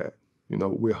 nothing like that. You know,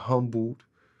 we're humbled,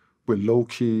 we're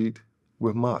low-keyed,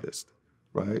 we're modest,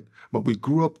 right? But we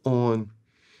grew up on,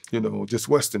 you know, this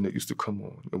Western that used to come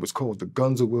on. It was called The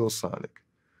Guns of Will Sonic.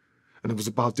 And it was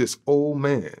about this old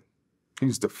man. He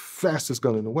was the fastest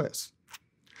gun in the West.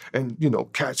 And, you know,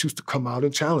 cats used to come out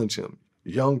and challenge him,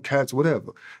 young cats,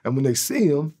 whatever. And when they see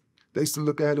him, they used to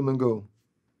look at him and go,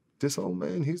 this old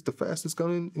man, he's the fastest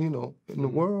gun in, you know, in the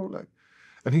world. Like,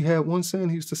 and he had one saying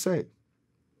he used to say,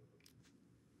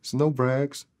 it's no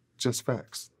brags, just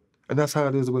facts. And that's how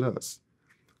it is with us.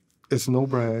 It's no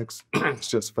brags, it's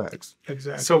just facts.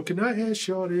 Exactly. So can I ask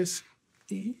y'all this?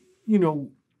 You know,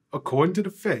 according to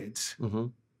the feds,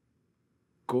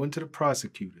 according to the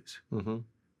prosecutors,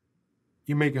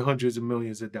 you're making hundreds of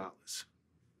millions of dollars.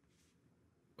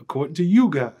 According to you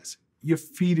guys, you're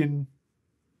feeding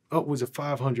upwards of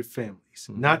 500 families,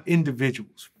 not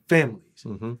individuals, families.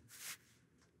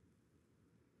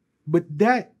 But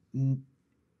that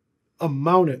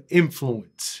amount of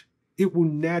influence, it will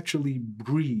naturally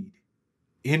breed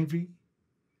envy,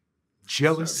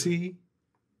 jealousy,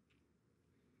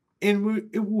 And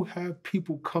it will have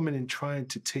people coming and trying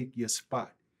to take your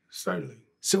spot. Certainly.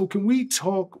 So can we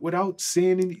talk without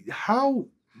saying any, how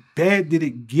bad did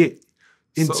it get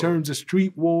in terms of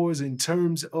street wars, in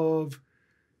terms of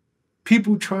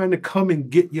people trying to come and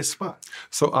get your spot?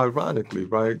 So ironically,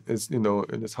 right, it's, you know,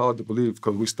 and it's hard to believe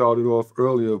because we started off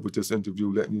earlier with this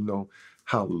interview letting you know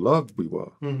how loved we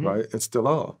were, right, and still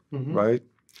are, right?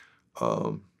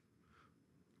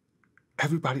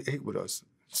 Everybody ate with us.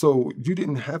 So you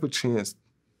didn't have a chance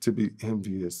to be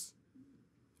envious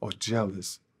or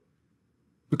jealous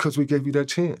because we gave you that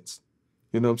chance.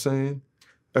 You know what I'm saying?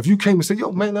 If you came and said,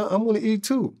 yo, man, I'm going to eat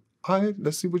too. All right,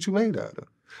 let's see what you made out of.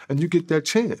 And you get that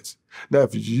chance. Now,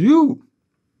 if you,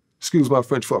 excuse my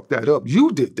French, fuck that up,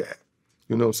 you did that.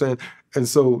 You know what I'm saying? And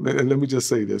so, and let me just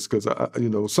say this, because, you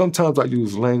know, sometimes I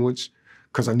use language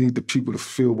because I need the people to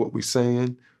feel what we're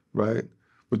saying, right?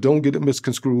 But don't get it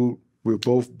misconstrued. We're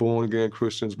both born-again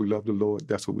Christians. We love the Lord.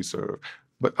 That's what we serve.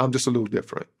 But I'm just a little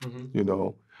different, you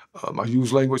know? I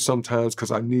use language sometimes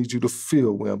because I need you to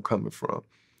feel where I'm coming from,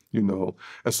 you know?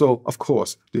 And so, of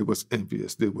course, there was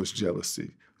envious, there was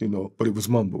jealousy, you know, but it was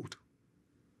mumbled.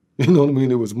 You know what I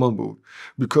mean? It was mumbled.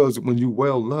 Because when you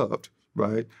well-loved,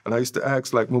 right? And I used to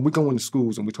ask, like, when we go into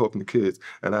schools and we're talking to kids,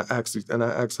 and I ask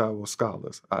our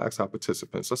scholars, I ask our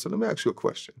participants, I said, let me ask you a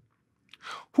question.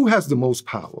 Who has the most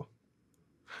power?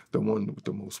 The one with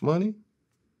the most money,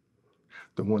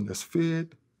 the one that's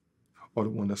feared, or the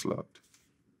one that's loved?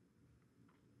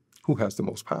 Who has the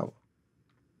most power?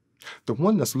 The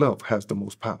one that's loved has the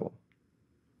most power.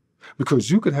 Because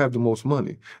you could have the most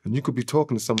money, and you could be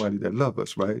talking to somebody that loves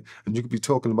us, right? And you could be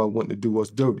talking about wanting to do us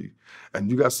dirty. And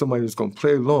you got somebody that's going to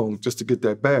play along just to get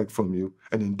that bag from you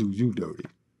and then do you dirty.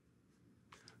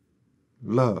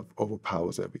 Love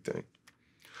overpowers everything.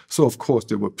 So, of course,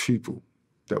 there were people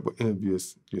that were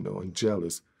envious, you know, and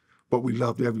jealous, but we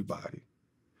loved everybody.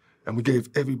 And we gave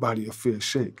everybody a fair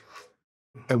shake.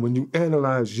 And when you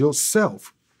analyze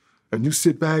yourself, and you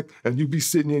sit back and you be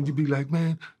sitting there and you be like,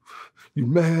 man, you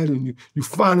mad, and you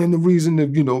finding the reason to,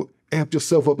 you know, amp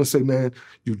yourself up and say, man,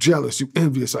 you jealous, you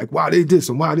envious, like, why they this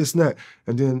and why this and that?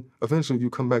 And then eventually you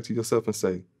come back to yourself and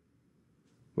say,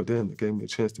 well, damn, it gave me a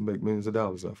chance to make millions of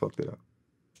dollars and I fucked it up.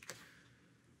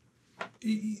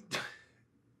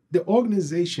 The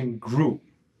organization grew.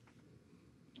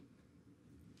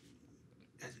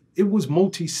 It was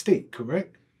multi-state,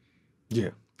 correct?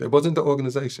 Yeah, it wasn't the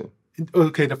organization.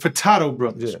 Okay, the Feurtado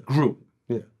Brothers grew.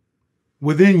 Yeah.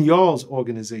 Within y'all's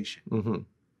organization,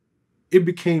 it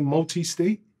became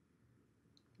multi-state?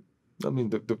 I mean,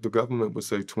 the government would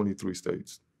say 23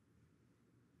 states.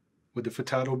 Would the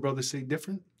Feurtado Brothers say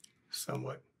different?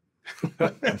 Somewhat.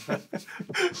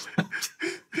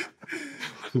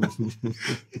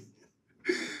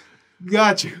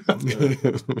 Got you.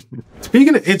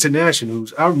 Speaking of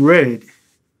internationals, I read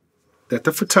that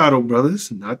the Feurtado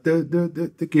Brothers, not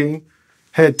the gang,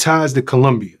 had ties to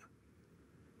Colombia.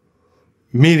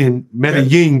 Meaning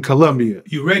Medellin, Colombia.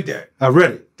 You read that? I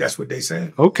read it. That's what they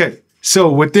said. Okay.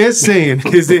 So what they're saying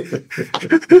is that,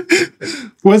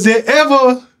 was there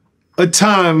ever a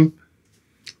time,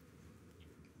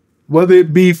 whether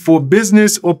it be for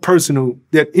business or personal,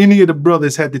 that any of the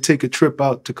brothers had to take a trip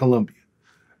out to Colombia?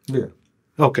 Yeah.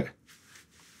 Okay.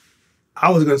 I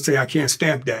was going to say I can't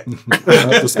stamp that.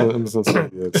 I'm just gonna say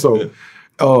that. So,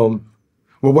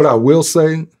 well, what I will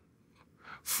say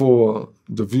for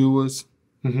the viewers,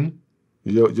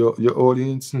 your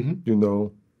audience, you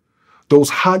know,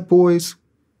 those hot boys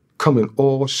come in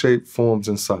all shapes, forms,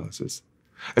 and sizes.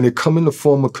 And they come in the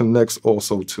form of connects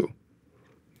also, too.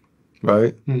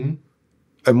 Right? And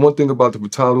one thing about the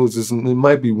Feurtados is there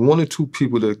might be one or two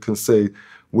people that can say,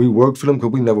 we worked for them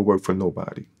because we never worked for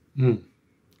nobody.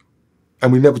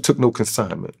 And we never took no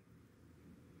consignment.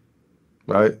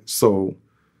 Right? So,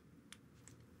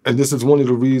 and this is one of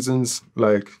the reasons,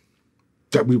 like,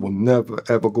 that we will never,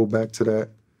 ever go back to that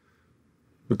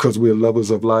because we're lovers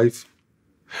of life.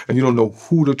 And you don't know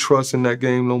who to trust in that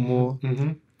game no more.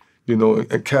 You know,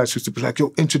 and Cash used to be like,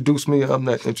 yo, introduce me. I'm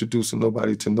not introducing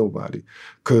nobody to nobody.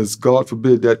 Because God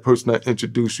forbid that person I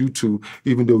introduce you to,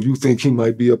 even though you think he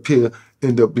might be up here,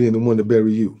 end up being the one to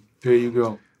bury you. There you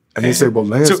go. And they say, well,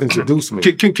 Lance introduced me.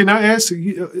 Can I ask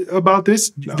you about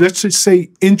this? No. Let's just say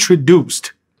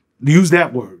introduced. Use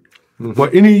that word. Were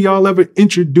any of y'all ever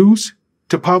introduced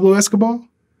to Pablo Escobar?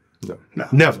 No.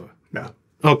 Never? No.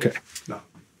 Okay. No.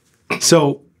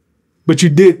 So, but you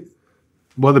did,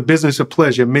 whether business or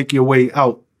pleasure, make your way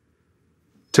out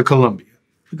to Colombia.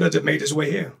 Because it made its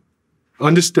way here.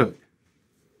 Understood.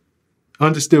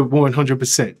 Understood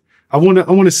 100%. I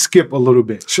wanna skip a little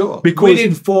bit. Sure. Because We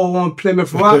didn't fall on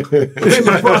Plymouth Rock.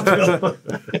 Plymouth Rock.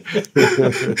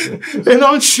 and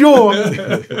I'm sure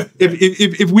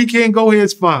if we can't go here,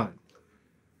 it's fine.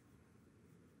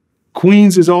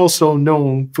 Queens is also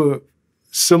known for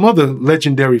some other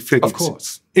legendary figures. Of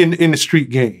course. In the street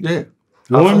game. Yeah.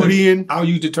 One being I'll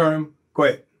use the term, go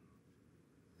ahead,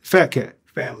 Fat Cat.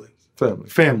 family.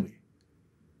 Family.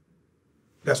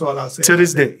 That's all I'll say. To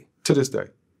this day. To this day.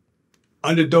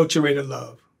 Unadulterated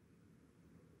love.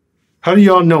 How do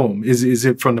y'all know him? Is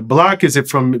it from the block? Is it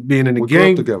from being in the We grew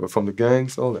gang? up together, from the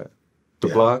gangs, all that. The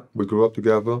Yeah. block, we grew up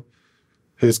together.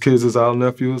 His kids is our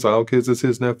nephews, our kids is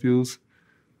his nephews.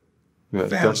 Yeah,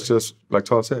 that's Family. just, like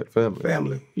Todd said, family.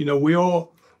 Family. You know, we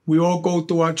all go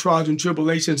through our trials and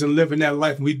tribulations and live in that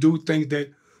life. We do things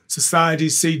that society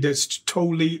see that's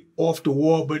totally off the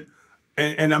wall, but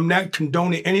and I'm not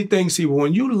condoning anything, see, but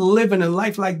when you live in a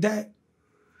life like that,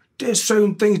 there's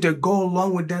certain things that go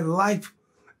along with that life.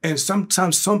 And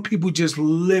sometimes some people just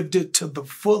lived it to the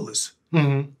fullest.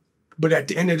 Mm-hmm. But at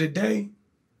the end of the day,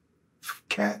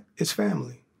 Cat is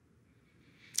family.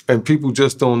 And people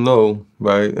just don't know,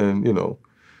 right? And, you know,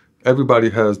 everybody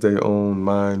has their own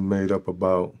mind made up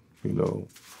about, you know,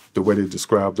 the way they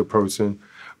describe the person.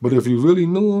 But if you really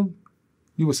knew him,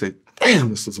 you would say, damn,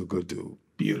 this is a good dude.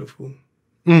 Beautiful.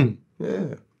 Mm.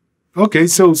 Yeah. Okay,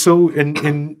 so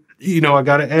and you know, I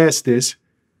gotta ask this.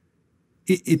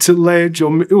 It's alleged,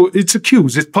 or it's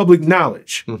accused, it's public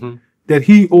knowledge Mm-hmm. that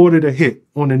he ordered a hit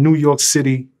on a New York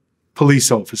City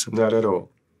police officer. Not at all.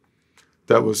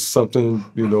 That was something,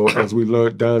 you know, as we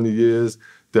learned down the years,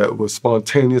 that was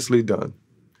spontaneously done.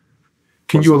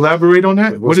 Can you elaborate on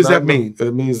that? It What was does that not- mean?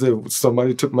 It means that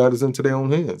somebody took matters into their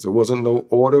own hands. There wasn't no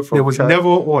order from There was Cat. never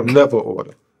an order. Never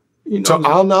order. You know, To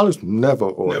our knowledge, never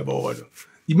order. never order.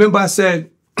 You remember I said,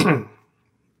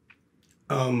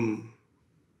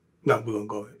 no, we're gonna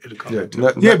go. It'll come Yeah, back to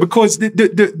it. Yeah, because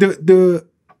the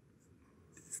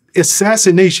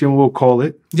assassination, we'll call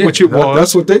it, which it was,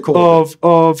 that's what they call it.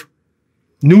 of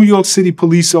New York City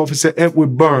police officer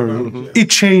Edward Byrne, it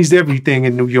changed everything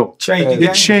in New York. Changed the It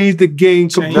game. changed the game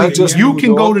completely. Not just You New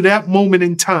can go York. to that moment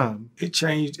in time. It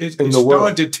changed. It In the world.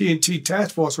 started the TNT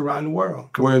task force around the world.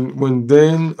 When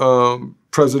then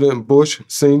President Bush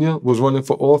Sr. was running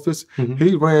for office,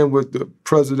 he ran with the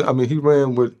president. I mean, he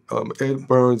ran with Ed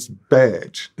Burns'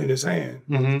 badge, In his hand.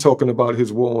 talking about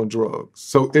his war on drugs.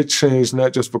 So it changed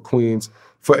not just for Queens,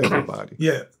 for everybody,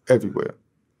 Yeah. everywhere.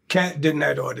 Cat did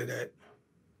not order that.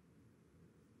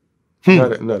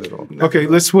 Not at all. Okay,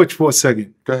 let's switch for a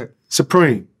second. Go ahead.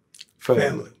 Supreme,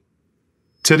 Family.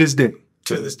 to this day.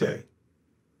 To this day.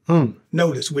 Hmm.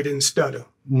 Notice we didn't stutter.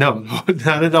 No,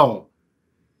 not at all.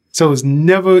 So it's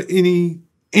never any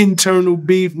internal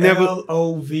beef, never.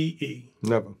 LOVE.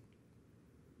 Never.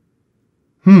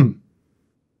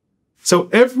 So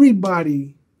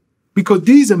everybody, because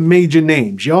these are major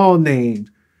names, y'all names,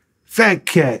 Fat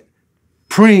Cat,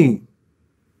 Preem,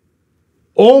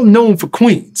 all known for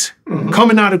Queens,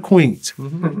 coming out of Queens,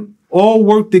 all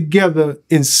work together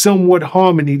in somewhat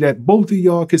harmony that both of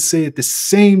y'all could say at the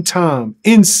same time,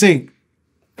 in sync,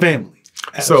 family.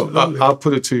 So Absolutely. I'll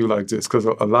put it to you like this, because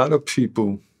a lot of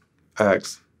people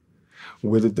ask,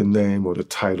 where did the name or the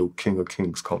title King of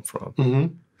Kings come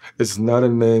from? It's not a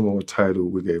name or a title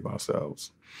we gave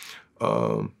ourselves.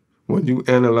 When you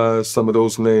analyze some of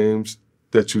those names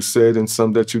that you said and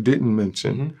some that you didn't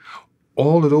mention,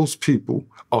 all of those people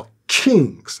are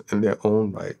kings in their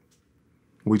own right.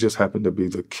 We just happen to be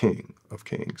the King of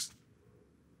Kings.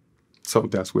 So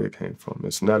that's where it came from.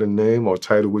 It's not a name or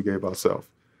title we gave ourselves.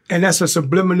 And that's a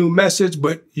subliminal message,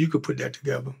 but you could put that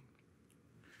together.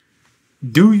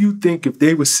 Do you think if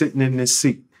they were sitting in this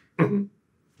seat,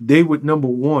 they would, number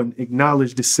one,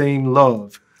 acknowledge the same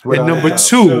love? Without and number a doubt.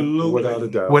 two, Absolutely. Without a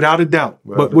doubt. without a doubt.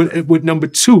 Without But a doubt. with number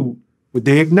two, would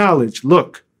they acknowledge,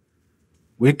 look,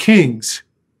 we're kings,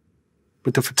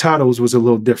 but the Feurtados was a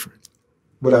little different.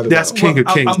 Without a That's doubt. King of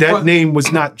Well, Kings. I'm That quite- name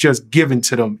was not just given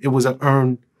to them. It was an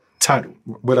earned title.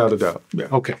 Without a doubt.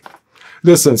 Okay.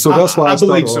 Listen, so that's why I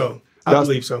believe started so. off- I that's-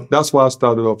 believe so. That's why I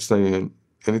started off saying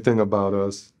anything about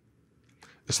us,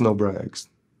 it's no brags.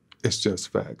 It's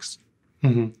just facts.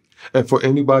 And for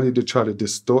anybody to try to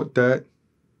distort that,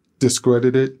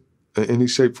 discredit it in any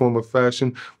shape, form, or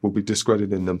fashion, will be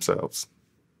discrediting themselves.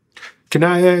 Can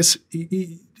I ask,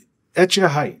 at your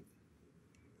height,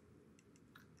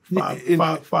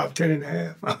 5'10" and a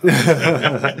half.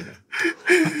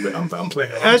 I'm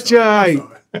playing. at your height,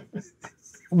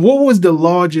 what was the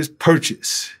largest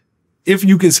purchase, if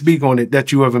you can speak on it,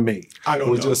 that you ever made? I don't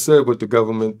We know. just said what the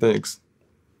government thinks.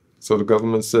 So the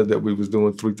government said that we was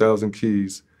doing 3,000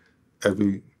 keys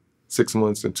every 6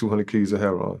 months, and 200 keys of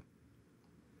heroin.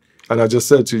 And I just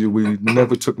said to you, we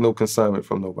never took no consignment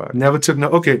from nobody. Never took no.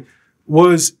 Okay,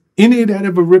 was any of that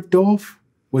ever ripped off?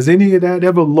 Was any of that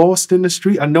ever lost in the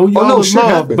street? I know y'all no, shit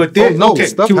happened. but then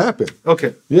Stuff happened.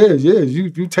 Okay. Yeah,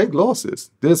 you take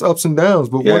losses. There's ups and downs,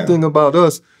 but one thing about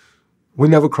us, we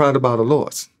never cried about a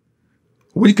loss.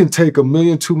 We can take $1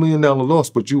 million, $2 million loss,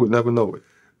 but you would never know it.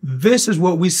 This is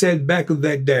what we said back in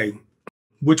that day,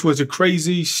 which was a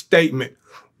crazy statement.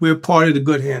 We're part of the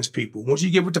good hands people. Once you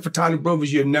get with the Feurtado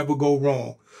Brothers, you'll never go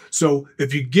wrong. So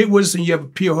if you get with us and you have a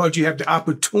pure heart, you have the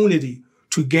opportunity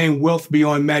to gain wealth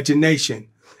beyond imagination.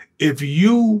 If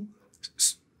you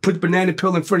put the banana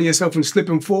peel in front of yourself and slip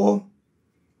and fall,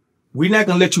 we're not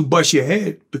going to let you bust your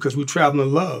head because we travel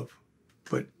in love.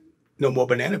 But no more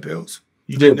banana peels.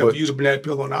 You didn't never use a banana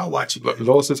peel on our watch again.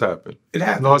 Losses happen. It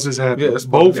happens. Losses happen. Yeah,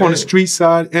 both on the street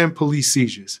side and police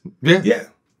seizures. Yeah.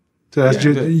 So that's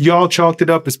just, y'all chalked it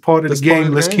up as part of the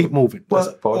game. Let's keep moving.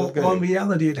 But on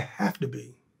reality, it have to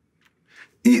be.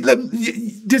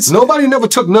 Nobody never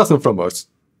took nothing from us.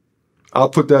 I'll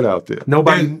put that out there.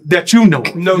 Nobody that you know.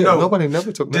 No. Nobody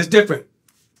never took nothing. That's different.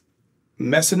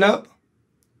 Messing up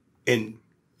and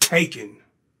taking.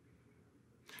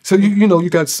 So you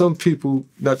got some people,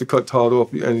 not to cut Todd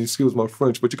off, and excuse my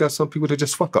French, but you got some people that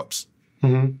just fuck ups.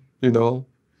 Mm-hmm. You know?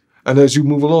 And as you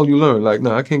move along, you learn, like,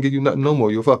 nah, I can't give you nothing no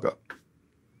more, you'll fuck up.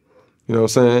 You know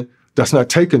what I'm saying? That's not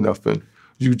taking nothing.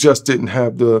 You just didn't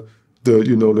have the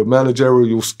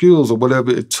managerial skills or whatever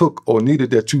it took or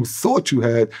needed that you thought you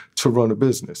had to run a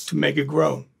business. To make it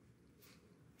grow.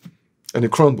 And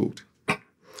it crumbled.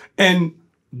 And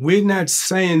we're not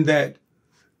saying that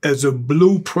as a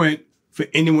blueprint for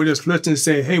anyone that's listening to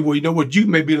say, hey, well, you know what, you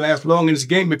maybe last long in this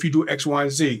game if you do X, Y,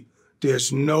 and Z.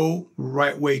 There's no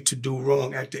right way to do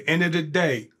wrong. At the end of the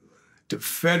day, the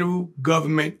federal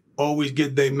government always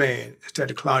get their man instead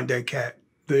of clown their cat.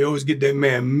 They always get their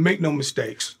man. Make no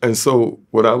mistakes. And so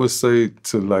what I would say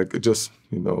to just,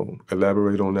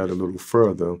 elaborate on that a little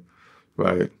further,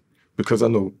 right? Because I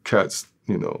know cats,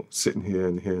 sitting here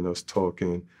and hearing us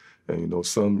talking and,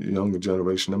 some younger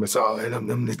generation, they say, oh, them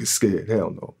niggas scared.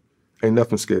 Hell no. Ain't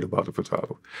nothing scared about the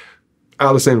Feurtado.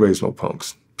 Alice ain't raised no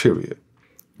punks, period.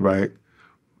 Right?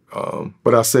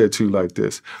 But I say it to you like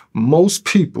this. Most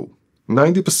people,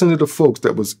 90% of the folks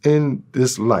that was in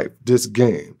this life, this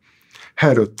game,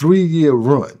 had a 3-year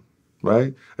run,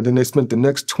 right? And then they spent the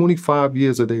next 25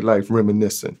 years of their life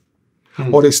reminiscing.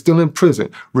 Or they still in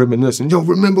prison, reminiscing. Yo,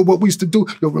 remember what we used to do?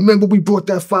 Yo, remember we brought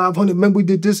that 500? Remember we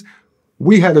did this?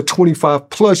 We had a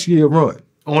 25-plus year run.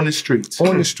 On the streets.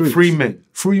 On the streets. Free men.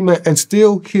 Free men. And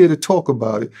still here to talk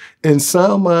about it in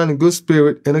sound mind and good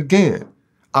spirit. And again,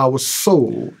 our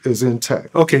soul is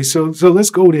intact. Okay, so let's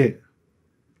go there.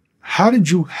 How did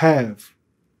you have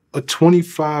a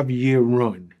 25-year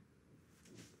run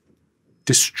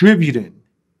distributing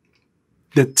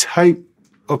the type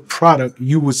of product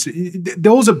you was?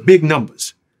 Those are big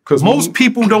numbers. Because most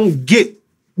people don't get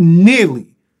nearly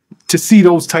to see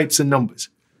those types of numbers.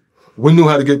 We knew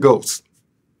how to get ghosts.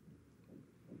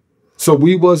 So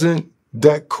we wasn't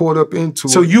that caught up into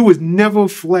it. So you was never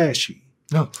flashy.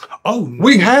 No. Oh, no.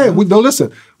 We had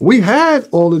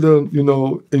all of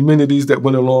the, amenities that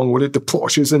went along with it, the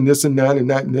Porsches and this and that and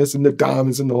that and this and the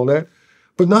diamonds and all that.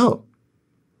 But no.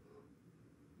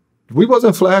 We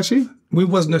wasn't flashy. We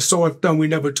wasn't a sore thumb we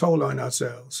never told on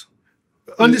ourselves.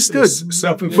 Understood.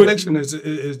 Self-infliction is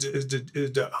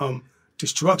the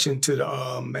destruction to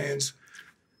the man's.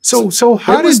 So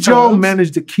how did y'all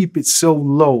manage to keep it so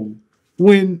low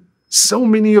when so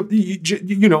many of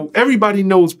everybody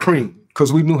knows Preem?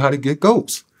 Because we knew how to get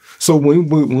ghosts. So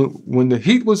when the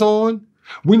heat was on,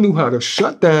 we knew how to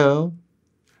shut down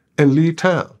and leave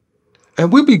town.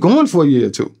 And we'd be gone for a year or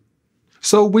two.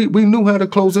 So we knew how to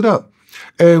close it up.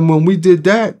 And when we did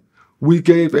that, we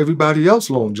gave everybody else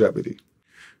longevity.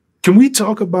 Can we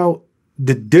talk about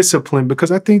the discipline?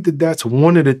 Because I think that's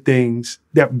one of the things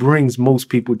that brings most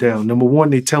people down. Number one,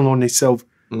 they tell on themselves,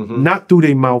 not through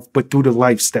their mouth, but through the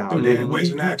lifestyle. Through their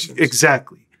ways and actions.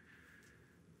 Exactly.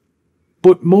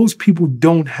 But most people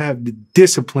don't have the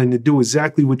discipline to do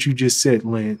exactly what you just said,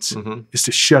 Lance, is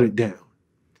to shut it down.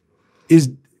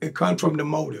 It comes from the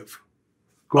motive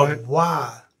of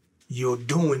why you're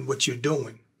doing what you're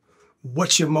doing.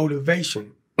 What's your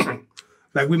motivation?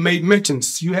 Like we made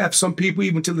mentions, you have some people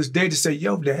even to this day to say,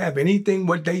 yo, if they have anything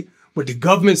what the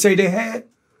government say they had,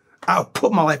 I'll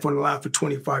put my life on the line for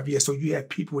 25 years. So you have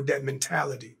people with that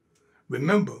mentality.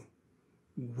 Remember,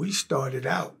 we started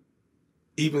out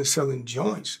even selling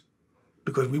joints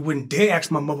because we wouldn't dare ask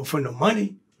my mother for no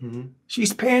money.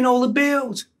 She's paying all the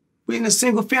bills. We in a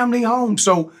single family home.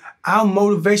 So our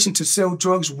motivation to sell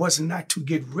drugs was not to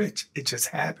get rich. It just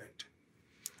happened.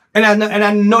 And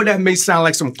I know that may sound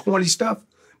like some corny stuff,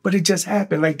 but it just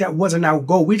happened. Like, that wasn't our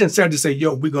goal. We didn't start to say,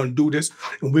 yo, we're going to do this,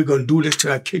 and we're going to do this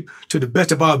to the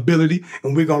best of our ability,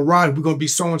 and we're going to ride, we're going to be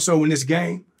so-and-so in this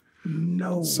game.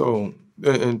 No. So,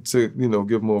 and to, you know,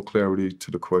 give more clarity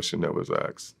to the question that was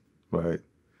asked, right?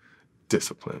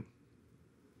 Discipline.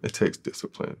 It takes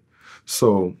discipline.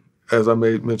 So, as I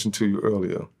mention to you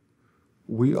earlier,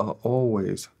 we are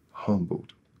always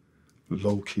humbled,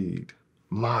 low-keyed,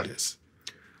 modest.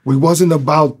 We wasn't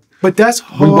about... But that's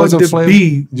hard to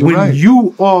be when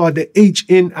you are the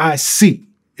HNIC.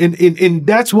 And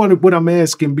that's what I'm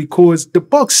asking, because the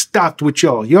buck stopped with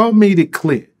y'all. Y'all made it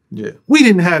clear. Yeah. We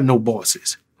didn't have no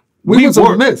bosses. We was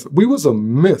a myth. We was a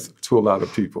myth to a lot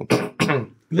of people. Yeah.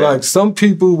 Like, some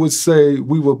people would say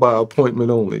we were by appointment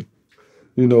only.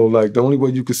 You know, like, the only way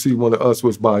you could see one of us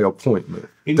was by appointment.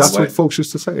 That's what folks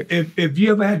used to say. If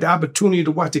you ever had the opportunity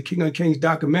to watch the King of Kings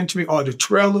documentary or the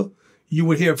trailer, you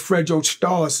would hear Fredro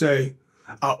Starr say,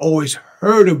 I always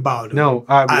heard about him. No,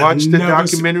 I watched the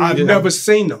documentary. I've never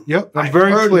seen them. Yep, I'm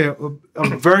very clear.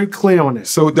 I'm very clear on that.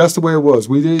 So that's the way it was.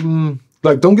 We didn't,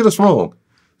 like, don't get us wrong.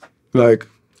 Like,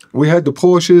 we had the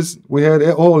Porsches, we had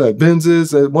all that,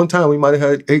 Benzes. At one time, we might have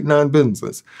had 8, 9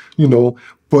 Benzes, you know,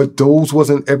 but those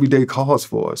wasn't everyday cars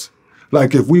for us.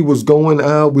 Like, if we was going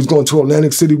out, we was going to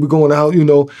Atlantic City, we going out, you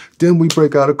know, then we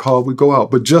break out a car, we go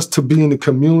out. But just to be in the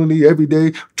community every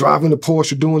day, driving a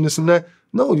Porsche, doing this and that,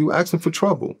 no, you asking for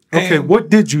trouble. Okay, what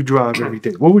did you drive every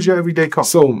day? What was your everyday car?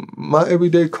 So my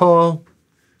everyday car,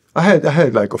 I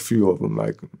had like a few of them.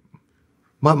 Like,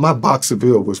 my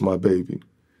Boxerville was my baby.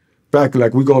 Back,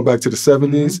 like, we going back to the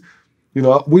 70s, you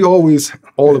know,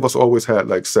 all of us always had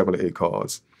like 7 or 8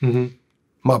 cars.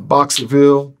 My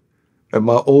Boxerville and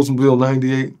my Oldsmobile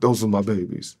 98, those are my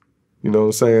babies. You know what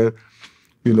I'm saying?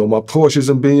 You know, my Porsches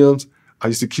and BMs, I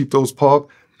used to keep those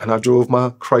parked, and I drove my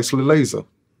Chrysler Laser.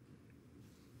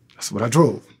 That's what I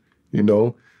drove, you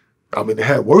know? I mean, it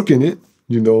had work in it,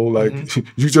 you know, like,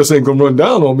 you just ain't gonna run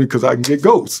down on me because I can get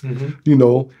ghosts, you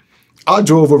know? I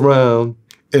drove around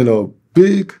in a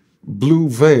big blue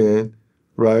van,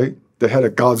 right, that had a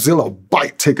Godzilla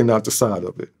bite taken out the side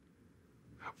of it.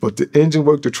 But the engine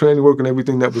work, the training work, and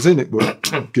everything that was in it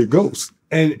would get ghosts.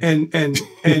 And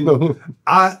you know?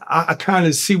 I kind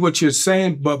of see what you're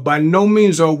saying, but by no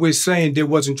means are we saying there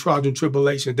wasn't trials and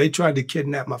tribulations. They tried to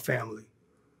kidnap my family.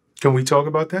 Can we talk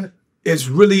about that? It's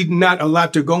really not a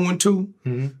lot to go into.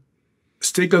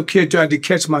 Stick-up kid tried to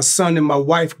catch my son and my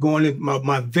wife going in,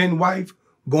 my then wife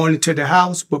going into the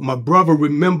house, but my brother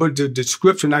remembered the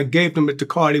description I gave him at the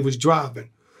car they was driving.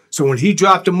 So when he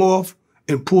dropped him off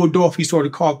and pulled off, he saw the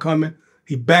car coming.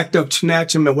 He backed up,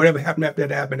 snatched him, and whatever happened after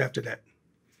that happened after that.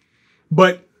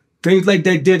 But things like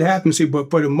that did happen, see, but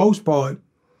for the most part,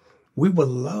 we were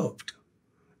loved.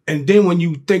 And then when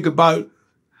you think about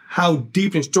how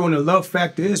deep and strong the love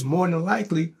factor is, more than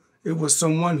likely, it was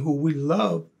someone who we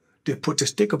loved that put the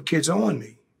stick-up kids on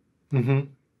me.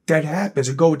 That happens.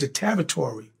 It goes with the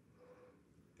territory.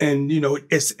 And, you know,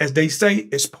 it's, as they say,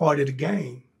 it's part of the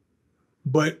game.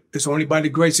 But it's only by the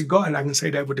grace of God, and I can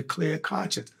say that with a clear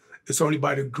conscience. It's only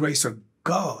by the grace of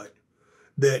God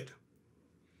that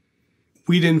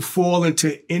we didn't fall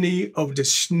into any of the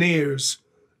snares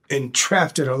and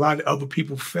traps that a lot of other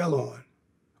people fell on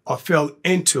or fell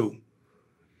into.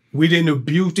 We didn't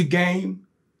abuse the game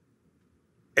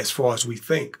as far as we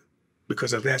think,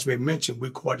 because as Lance mentioned, we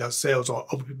caught ourselves, or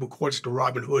other people caught us the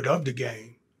Robin Hood of the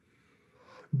game.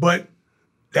 But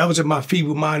that was in my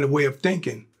feeble-minded way of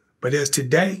thinking. But as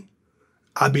today,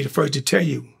 I'll be the first to tell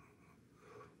you,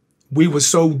 we were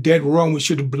so dead wrong, we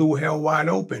should have blew hell wide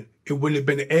open. It wouldn't have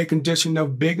been an air conditioner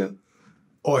bigger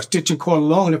or a stitching cord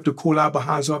long enough to cool our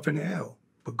behinds off in hell.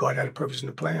 But God had a purpose and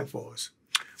a plan for us.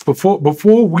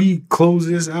 Before we close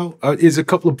this out, there's a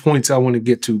couple of points I want to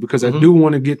get to, because I do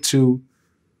want to get to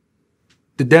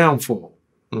the downfall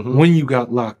when you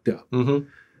got locked up.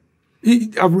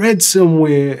 I read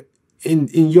somewhere,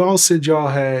 and y'all said y'all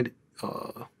had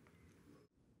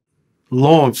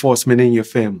law enforcement in your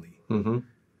family.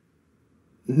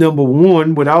 Number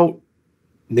one, without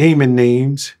naming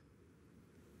names,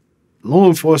 law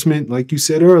enforcement, like you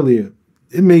said earlier,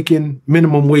 they're making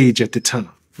minimum wage at the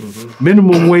time.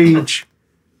 Minimum wage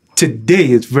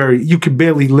today is you can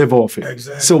barely live off it.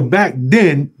 Exactly. So back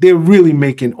then, they're really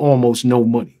making almost no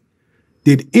money.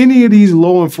 Did any of these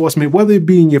law enforcement, whether it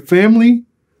be in your family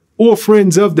or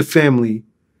friends of the family,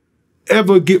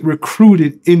 ever get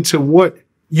recruited into what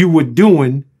you were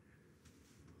doing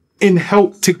and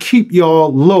help to keep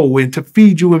y'all low and to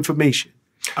feed you information?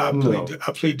 I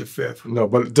plead the fifth. No,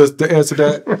 but just to answer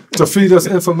that, to feed us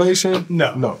information?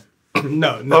 No. No.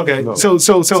 No. Okay. No.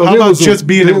 So how about just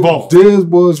being involved? There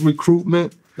was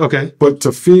recruitment. Okay. But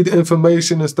to feed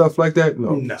information and stuff like that,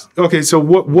 no. No. Okay, so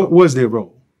what was their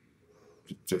role?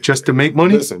 Just to make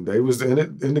money? Listen, they was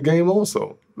in the game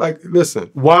also. Like, listen.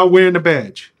 While wearing the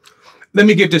badge? Let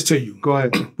me give this to you. Go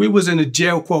ahead. We was in a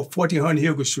jail called 1400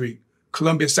 Hillgate Street,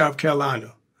 Columbia, South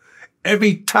Carolina.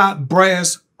 Every top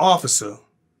brass officer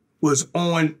was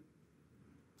on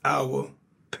our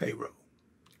payroll.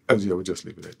 Yeah, we'll just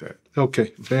leave it at that.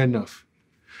 Okay, fair enough.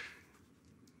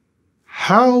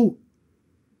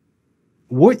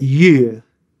 What year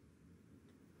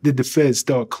did the Feds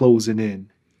start closing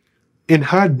in? And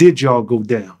how did y'all go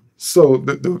down? So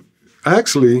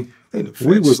actually,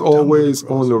 we was always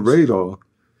on the radar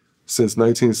since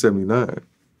 1979.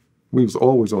 We was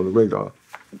always on the radar.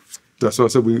 That's why I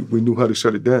said we knew how to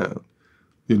shut it down.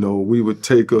 You know, we would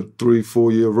take a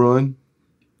 3-4 year run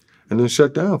and then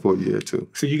shut down for a year or two.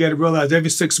 So you got to realize every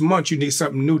 6 months you need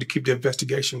something new to keep the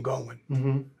investigation going.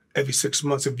 Mm-hmm. Every 6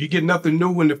 months. If you get nothing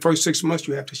new in the first 6 months,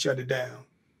 you have to shut it down.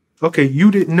 Okay, you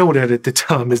didn't know that at the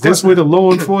time. Is this where the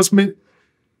law enforcement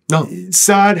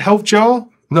side helped y'all?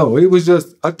 No, it was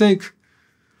just, I think.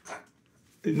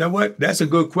 You know what? That's a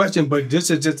good question, but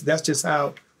that's just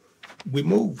how we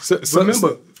move.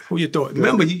 Remember who you thought.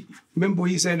 Remember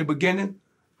what he said in the beginning?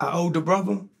 Our older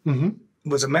brother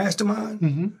was a mastermind.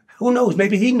 Mm-hmm. Who knows?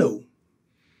 Maybe he knew.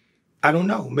 I don't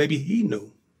know. Maybe he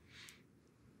knew.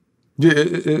 Yeah,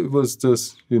 it was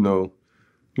just, you know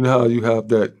how you have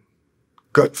that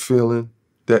gut feeling,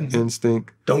 that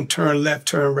instinct. Don't turn left,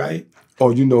 turn right.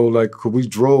 Or, like, 'cause we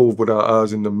drove with our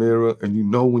eyes in the mirror and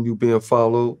when you're being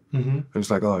followed. Mm-hmm. And it's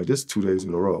like, all right, this is 2 days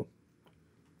in a row.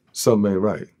 Something ain't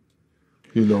right.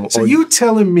 So you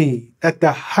telling me at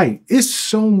the height, it's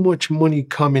so much money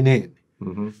coming in.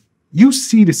 Mm-hmm. You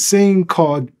see the same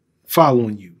car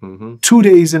following you 2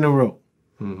 days in a row.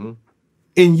 Mm-hmm.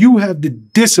 And you have the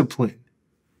discipline.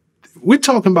 We're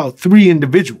talking about 3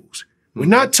 individuals. We're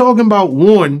not talking about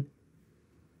one.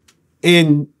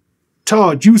 And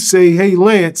Todd, you say, hey,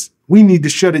 Lance, we need to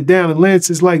shut it down. And Lance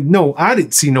is like, no, I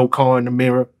didn't see no car in the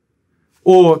mirror.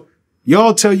 Or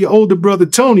y'all tell your older brother,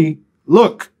 Tony,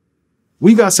 look,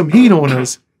 we got some heat on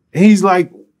us. And he's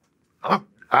like,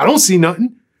 I don't see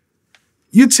nothing.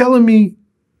 You're telling me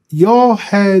y'all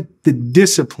had the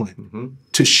discipline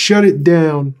to shut it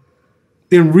down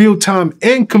in real time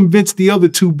and convince the other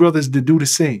 2 brothers to do the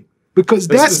same. Because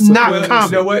that's not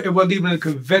common. You know what? It wasn't even a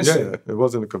convincing. Yeah, it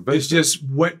wasn't a convincing. It's just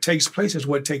what takes place is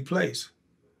what takes place.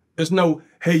 There's no,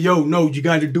 hey, yo, no, you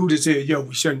got to do this here. Yo,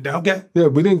 we shutting down. Okay? Yeah,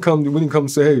 we didn't come and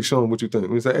say, hey, Shawn, what you think?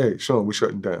 We said, hey, Shawn, we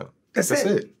shutting down. That's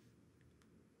it.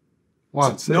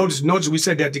 Wow. Notice we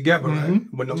said that together, right?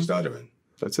 With no stuttering.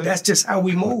 That's it. That's just how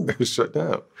we move. It was shut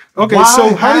down. Okay,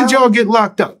 so how did y'all get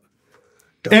locked up?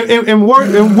 And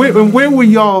where were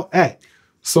y'all at?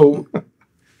 So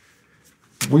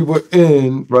we were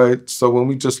in, right? So when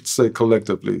we just say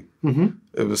collectively,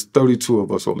 it was 32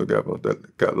 of us all together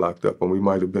that got locked up, and we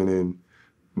might have been in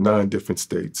 9 different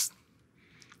states,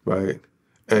 right?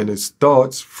 And it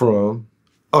starts from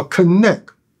a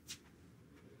connect.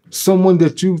 Someone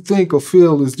that you think or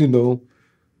feel is,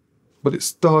 but it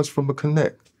starts from a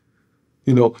connect.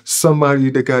 Somebody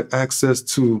that got access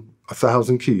to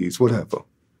 1,000 keys, whatever.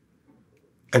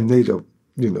 And they the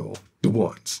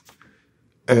ones.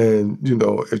 And,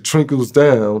 it trickles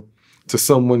down to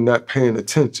someone not paying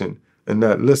attention and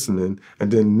not listening,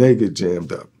 and then they get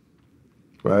jammed up,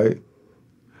 right?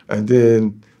 And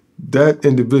then that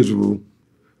individual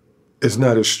is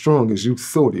not as strong as you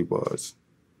thought he was.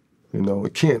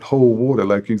 It can't hold water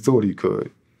like you thought he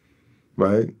could,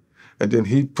 right? And then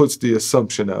he puts the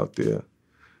assumption out there.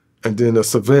 And then a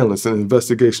surveillance and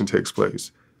investigation takes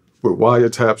place with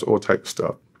wiretaps, all type of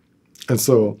stuff. And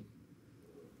so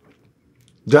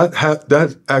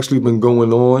that actually been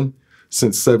going on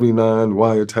since 79,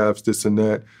 wiretaps, this and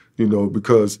that,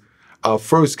 because our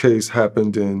first case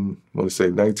happened in, I want to say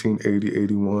 1980,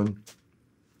 81,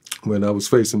 when I was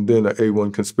facing then an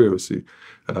A1 conspiracy,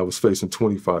 and I was facing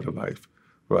 25 to life,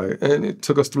 right? And it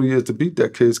took us 3 years to beat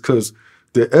that case because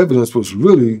the evidence was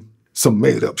really some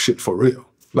made up shit for real.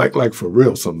 Like for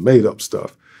real, some made up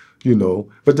stuff,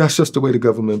 But that's just the way the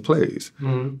government plays.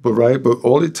 But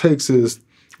all it takes is,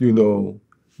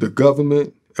 the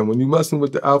government, and when you're messing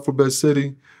with the Alphabet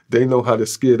City, they know how to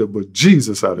scare the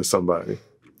bejesus out of somebody.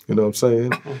 You know what I'm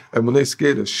saying? And when they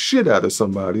scare the shit out of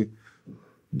somebody,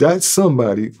 that's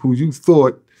somebody who you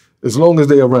thought, as long as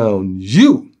they're around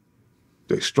you,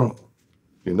 they're strong.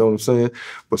 You know what I'm saying?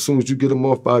 But as soon as you get them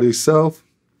off by themselves,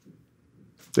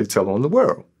 they tell on the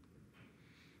world.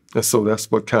 And so that's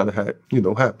what kind of had,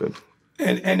 happened.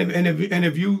 And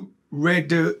if you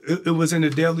read it was in the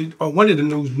Daily, or one of the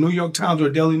news, New York Times or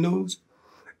Daily News,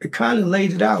 it kind of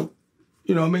laid it out.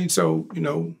 You know what I mean? So,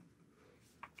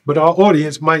 But our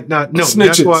audience might not know.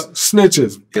 Snitches.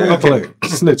 Snitches. Yeah. Okay.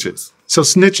 Snitches. So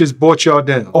snitches brought y'all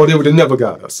down. Oh, they would have never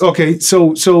got us. Okay,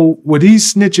 so were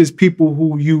these snitches people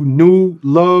who you knew,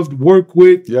 loved, worked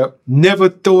with? Yep. Never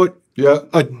thought Yep.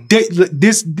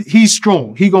 he's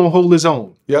strong. He gonna hold his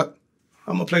own. Yep.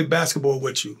 I'm going to play basketball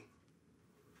with you.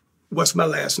 What's my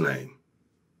last name?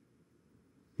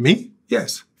 Me?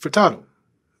 Yes. Feurtado.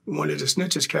 One of the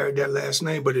snitches carried that last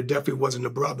name, but it definitely wasn't a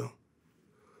brother.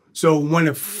 So when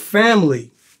a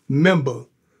family member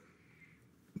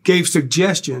gave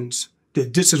suggestions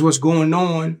that this is what's going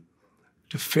on,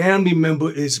 the family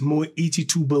member is more easy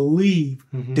to believe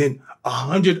than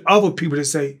 100 other people that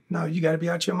say, no, you got to be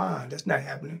out your mind. That's not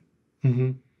happening.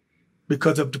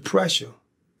 Because of the pressure.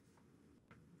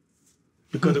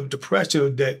 Because of the pressure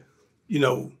that,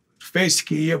 Feds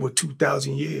scared with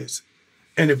 2,000 years.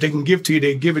 And if they can give to you,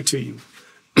 they give it to you.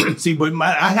 See, but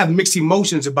I have mixed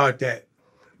emotions about that.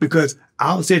 Because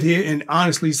I'll sit here and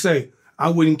honestly say, I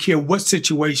wouldn't care what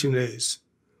situation it is.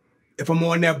 If I'm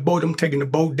on that boat, I'm taking the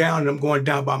boat down and I'm going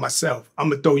down by myself. I'm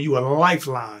going to throw you a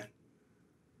lifeline.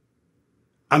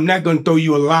 I'm not going to throw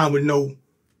you a line with no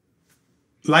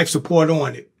life support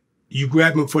on it. You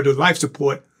grab me for the life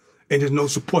support and there's no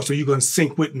support, so you're going to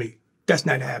sink with me. That's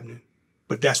not happening.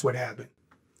 But that's what happened.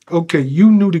 Okay,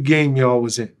 you knew the game y'all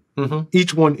was in.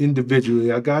 Each one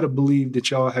individually. I gotta believe that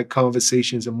y'all had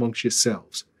conversations amongst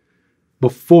yourselves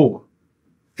before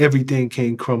everything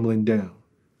came crumbling down.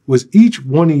 Was each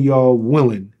one of y'all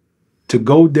willing to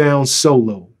go down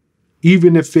solo,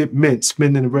 even if it meant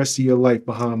spending the rest of your life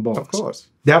behind bars? Of course.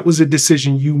 That was a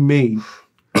decision you made.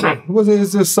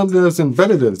 It's just something that's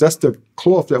embedded in us. That's the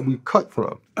cloth that we cut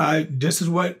from. This is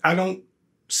what, I don't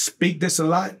speak this a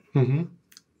lot.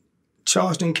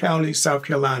 Charleston County, South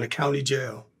Carolina, county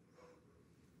jail.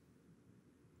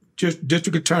 Just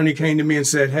district attorney came to me and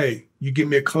said, hey, you give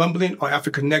me a Colombian or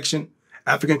African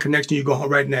connection, you go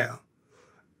home right now.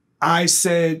 I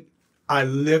said, I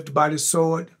lived by the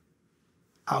sword,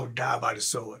 I'll die by the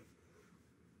sword.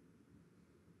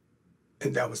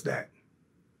 And that was that.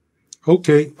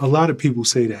 Okay, a lot of people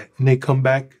say that, and they come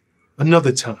back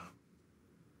another time.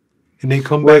 And they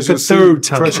come back a third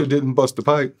time. Pressure didn't bust the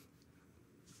pipe.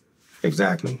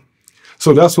 Exactly.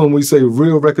 So that's when we say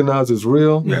real recognizes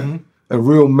real. Yeah. And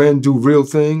real men do real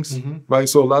things, right?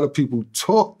 So a lot of people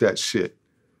talk that shit.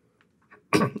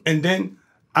 And then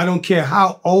I don't care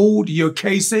how old your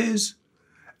case is,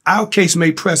 our case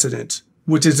made precedent,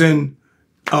 which is in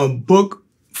book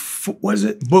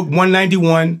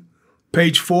 191,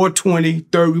 page 420,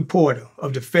 third reporter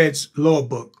of the Fed's law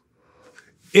book.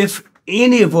 If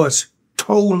any of us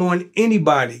told on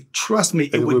anybody, trust me,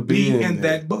 it would be in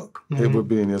that book. It would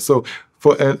be in there. So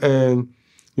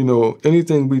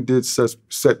anything we did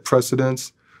set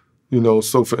precedents,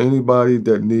 so for anybody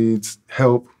that needs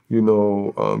help,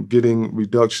 getting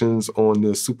reductions on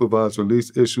their supervised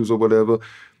release issues or whatever,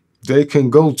 they can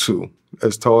go to,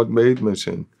 as Todd made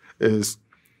mention, is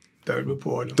Third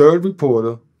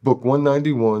Reporter, book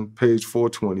 191, page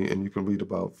 420, and you can read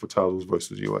about Feurtado's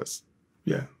versus U.S.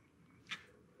 Yeah.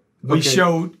 We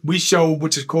showed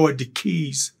which is called the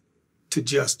keys to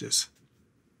justice.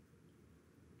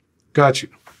 Got you.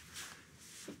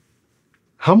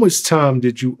 How much time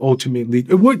did you ultimately,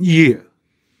 what year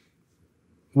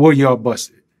were y'all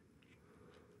busted?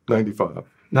 95.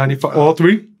 95, all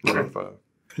three? 95.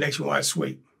 Nationwide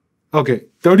sweep. Okay,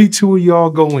 32 of y'all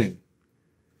go in.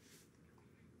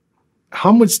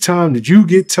 How much time did you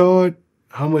get, Todd?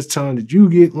 How much time did you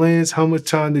get, Lance? How much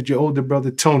time did your older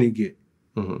brother, Tony, get?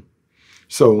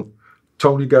 So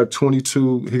Tony got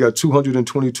 22, he got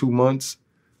 222 months.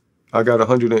 I got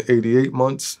 188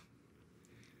 months.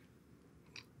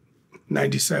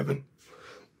 97.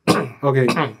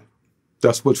 Okay.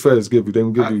 That's what feds give you. They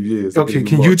don't give you years. Okay,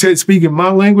 can you speak in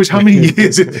my language? How many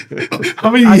years? How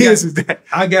many years is that?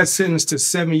 I got sentenced to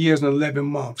 7 years and 11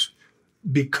 months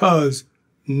because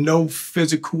no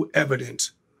physical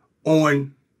evidence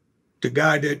on the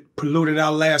guy that polluted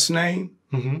our last name.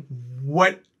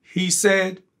 What he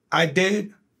said, I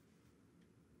did.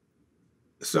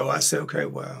 So I said, okay,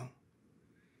 well,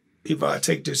 either I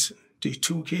take these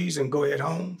 2 keys and go ahead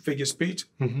home, figure speech,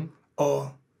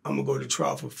 or I'm gonna go to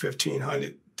trial for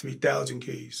 1,500, 3,000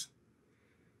 keys.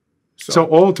 So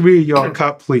all three of y'all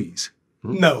cop pleas?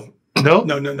 No. No?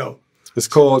 No. It's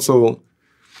called, so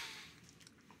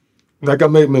like I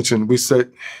made mention, we set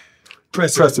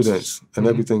precedents and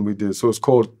everything we did. So it's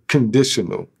called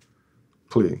conditional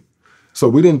plea. So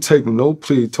we didn't take no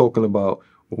plea talking about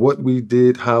what we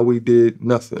did, how we did,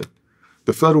 nothing.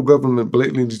 The federal government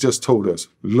blatantly just told us,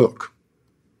 look,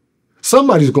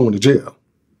 somebody's going to jail.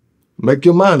 Make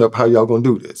your mind up how y'all gonna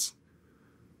do this.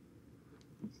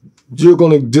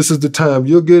 This is the time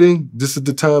you're getting, this is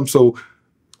the time. So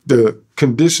the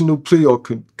conditional plea or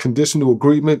conditional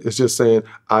agreement is just saying,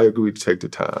 I agree to take the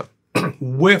time.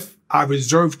 With I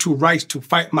reserve 2 rights to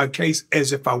fight my case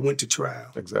as if I went to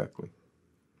trial. Exactly.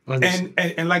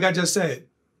 And like I just said,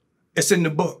 it's in the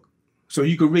book. So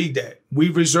you can read that. We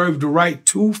reserve the right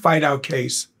to fight our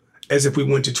case as if we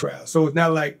went to trial. So it's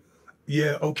not like,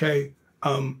 yeah, okay,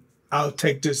 I'll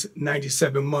take this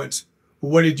 97 months.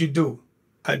 Well, what did you do?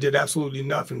 I did absolutely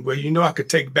nothing. Well, you know I could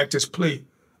take back this plea.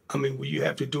 I mean, well, you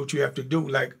have to do what you have to do.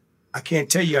 Like, I can't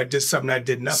tell you I did something, I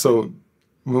did nothing. So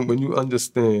when you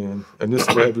understand, and this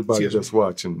is for everybody that's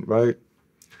watching, right?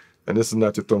 And this is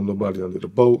not to throw nobody under the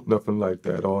boat, nothing like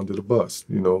that, or under the bus,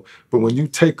 you know. But when you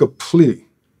take a plea,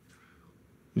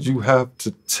 you have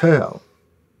to tell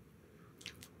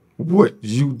what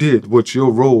you did, what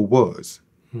your role was,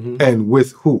 and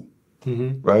with who,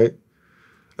 right?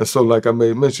 And so, like I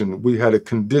may mention, we had a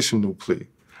conditional plea.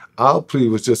 Our plea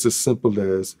was just as simple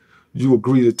as you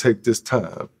agree to take this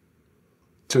time.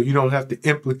 So you don't have to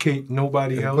implicate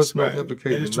nobody else? Right. And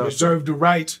it's to reserve the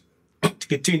right to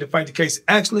continue to fight the case.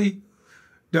 Actually,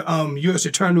 the U.S.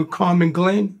 Attorney Carmen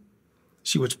Glenn,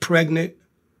 she was pregnant,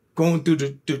 going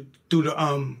through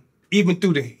even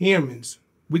through the hearings.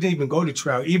 We didn't even go to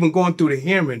trial. Even going through the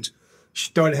hearings, she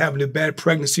started having a bad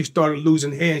pregnancy, started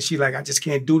losing hair, and she's like, I just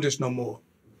can't do this no more.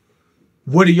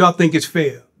 What do y'all think is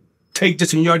fair? Take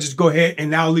this and y'all just go ahead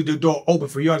and I'll leave the door open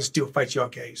for y'all to still fight your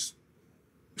case.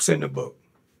 It's in the book.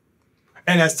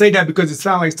 And I say that because it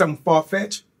sounds like something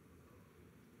far-fetched,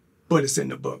 but it's in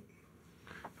the book.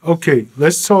 Okay,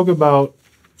 let's talk about,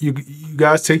 you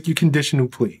guys take your conditional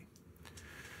plea.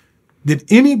 Did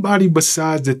anybody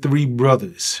besides the 3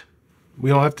 brothers, we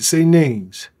don't have to say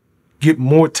names, get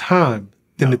more time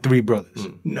than the 3 brothers?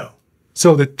 No.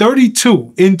 So the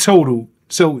 32 in total,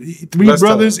 so 3 Less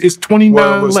brothers time. is 29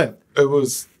 Well, left. It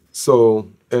was, so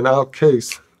in our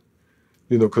case,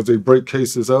 you know, because they break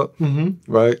cases up,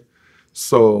 right?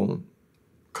 So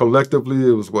collectively,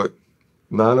 it was what,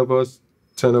 9 of us,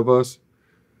 10 of us,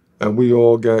 and we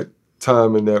all got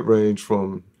time in that range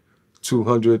from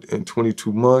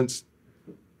 222 months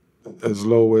as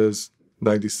low as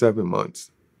 97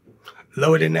 months.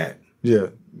 Lower than that. Yeah,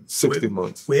 60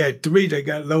 months. We had 3 that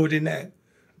got lower than that.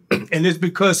 And it's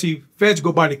because feds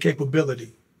go by the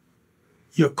capability.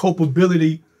 Your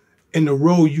culpability in the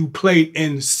role you played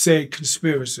in said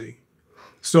conspiracy.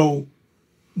 So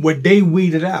what they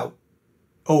weeded out,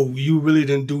 oh, you really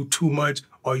didn't do too much,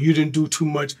 or you didn't do too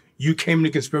much. You came in the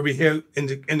conspiracy here in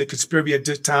the conspiracy at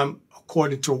this time,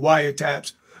 according to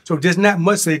wiretaps. So there's not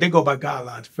much they go by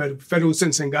guidelines, federal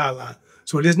sentencing guidelines.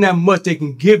 So there's not much they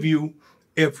can give you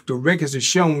if the records are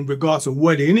shown, regardless of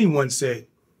what anyone said.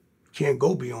 Can't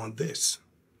go beyond this.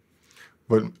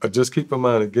 But just keep in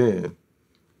mind again,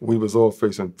 we was all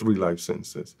facing 3 life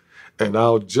sentences. And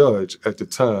our judge at the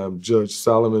time, Judge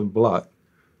Solomon Blott,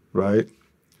 right,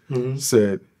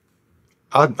 said,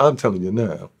 I'm telling you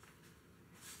now,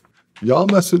 y'all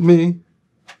mess with me,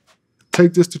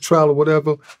 take this to trial or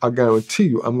whatever, I guarantee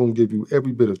you I'm going to give you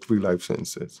every bit of 3 life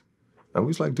sentences. And we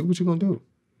was like, do what you going to do,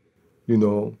 you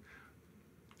know?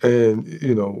 And,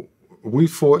 you know, we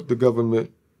fought the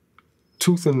government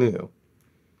tooth and nail.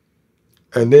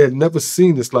 And they had never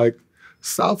seen this. Like,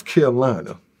 South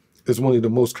Carolina is one of the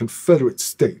most Confederate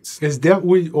states. Is that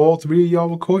where all 3 of y'all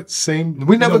were caught? Same?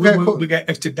 We never got caught. We got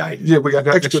extradited. Yeah, we got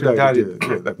extradited.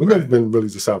 Yeah. Like, we never been really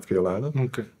to South Carolina.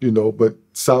 Okay. You know, but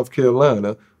South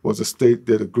Carolina was a state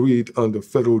that agreed under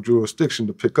federal jurisdiction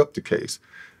to pick up the case.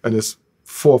 And it's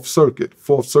 4th Circuit.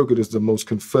 4th Circuit is the most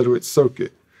Confederate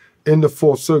circuit. In the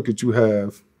 4th Circuit, you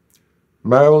have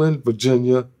Maryland,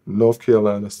 Virginia, North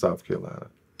Carolina, South Carolina.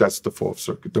 That's the 4th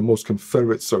Circuit, the most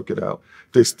Confederate circuit out.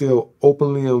 They still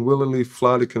openly and willingly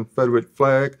fly the Confederate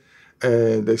flag,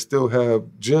 and they still have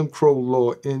Jim Crow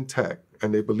law intact,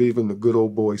 and they believe in the good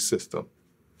old boy system.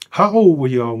 How old were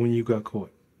y'all when you got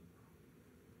caught?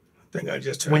 I think I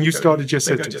just turned When you started your I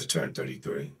think I sentence? just turned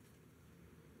 33.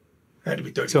 I had to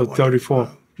be 34. So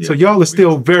 34. Yeah. So y'all are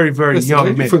still very, very young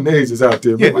men. Different ages out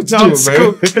there. Yeah, Man. What's no,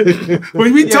 man?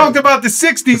 when we talked about the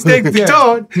 60s, they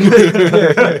retard.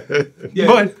 Yeah.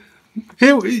 But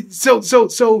here,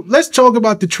 so let's talk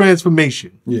about the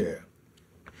transformation. Yeah.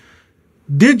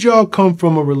 Did y'all come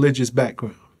from a religious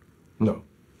background? No.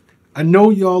 I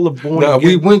know y'all are born Now, again.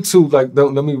 we went to, like,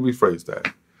 let me rephrase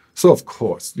that. So, of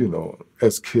course, you know,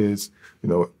 as kids, you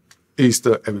know,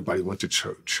 Easter, everybody went to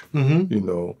church. You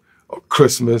know, or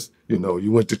Christmas, you know,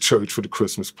 you went to church for the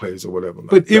Christmas plays or whatever.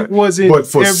 But like it that. wasn't But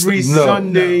for every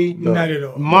Sunday. No, not at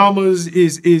all. Mama's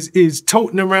is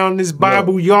toting around this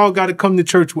Bible. Y'all got to come to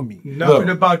church with me. Nothing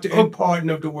about the imparting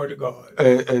of the word of God.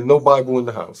 And no Bible in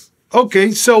the house.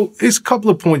 Okay, so it's a couple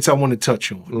of points I want to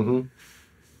touch on.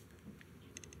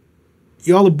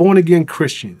 Y'all are born again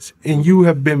Christians, and you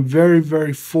have been very,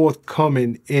 very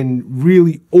forthcoming and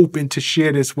really open to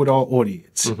share this with our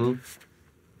audience.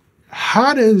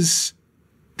 How does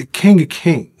the King of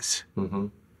Kings,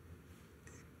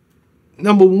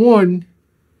 number one,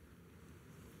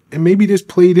 and maybe this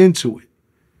played into it,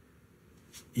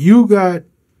 you got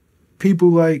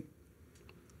people like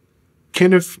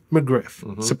Kenneth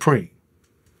McGriff, Supreme,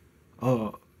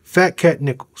 Fat Cat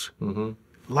Nichols,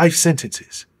 life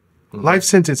sentences. Life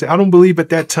sentences. I don't believe at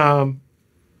that time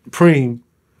Supreme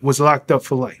was locked up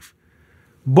for life.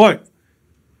 But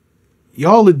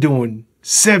y'all are doing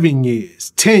 7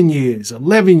 years, 10 years,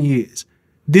 11 years.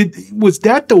 Was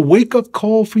that the wake-up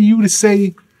call for you to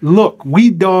say, look, we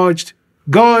dodged,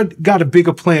 God got a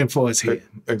bigger plan for us here?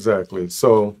 Exactly.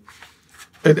 So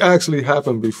it actually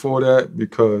happened before that,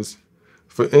 because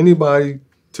for anybody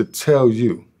to tell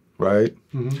you, right,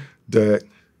 that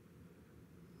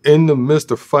in the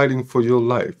midst of fighting for your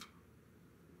life,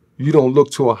 you don't look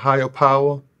to a higher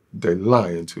power, they're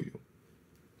lying to you,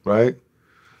 right?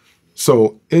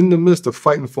 So in the midst of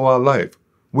fighting for our life,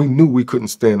 we knew we couldn't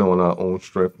stand on our own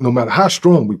strength, no matter how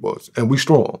strong we was, and we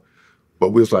strong. But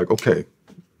we was like, okay,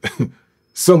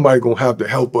 somebody gonna have to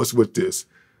help us with this.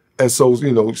 And so,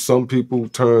 you know, some people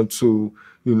turn to,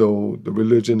 you know, the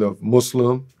religion of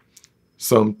Muslim,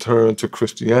 some turn to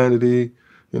Christianity,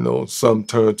 you know, some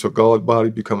turn to God body,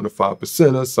 becoming a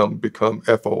 5%er, some become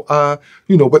FOI,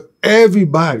 you know, but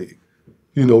everybody,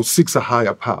 you know, seeks a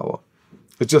higher power.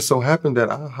 It just so happened that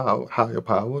our higher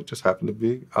power just happened to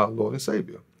be our Lord and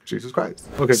Savior, Jesus Christ.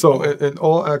 Okay. So in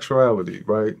all actuality,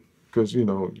 right, because, you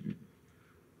know,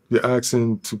 you're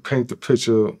asking to paint the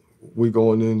picture, we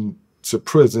going into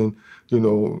prison, you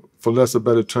know, for less or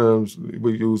better terms,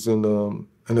 we're using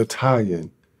an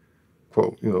Italian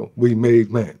quote, you know, we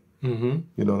made man. You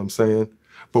know what I'm saying?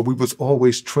 But we was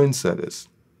always trendsetters.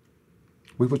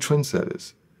 We were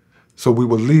trendsetters. So we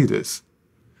were leaders.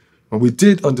 And we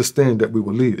did understand that we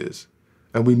were leaders.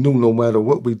 And we knew no matter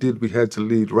what we did, we had to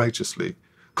lead righteously,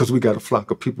 because we got a flock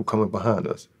of people coming behind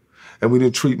us. And we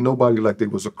didn't treat nobody like they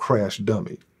was a crash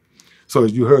dummy. So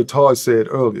as you heard Todd said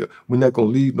earlier, we're not going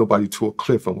to lead nobody to a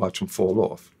cliff and watch them fall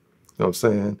off. You know what I'm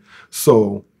saying?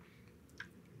 So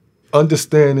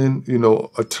understanding, you know,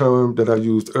 a term that I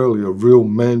used earlier, real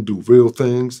men do real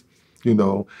things, you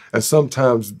know, and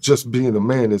sometimes just being a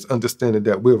man is understanding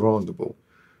that we're vulnerable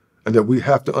and that we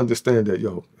have to understand that,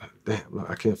 yo, damn,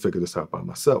 I can't figure this out by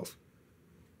myself.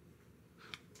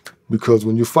 Because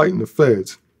when you're fighting the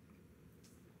feds,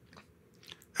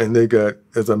 and they got,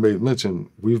 as I made mention,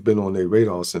 we've been on their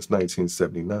radar since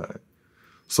 1979.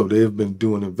 So they've been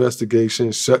doing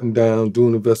investigations, shutting down,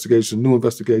 doing investigations, new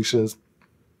investigations,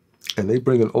 and they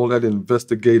bringing all that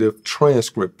investigative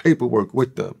transcript paperwork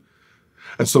with them.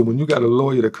 And so when you got a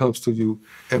lawyer that comes to you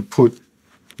and put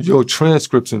your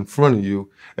transcripts in front of you,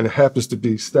 and it happens to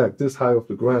be stacked this high off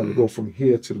the ground and go from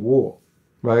here to the wall,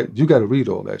 right? You got to read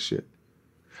all that shit.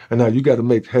 And now you got to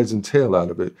make heads and tail out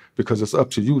of it, because it's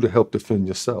up to you to help defend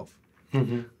yourself.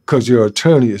 Because your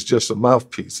attorney is just a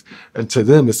mouthpiece, and to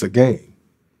them it's a game,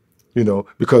 you know,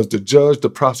 because the judge, the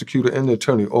prosecutor, and the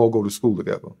attorney all go to school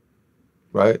together,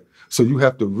 right? So you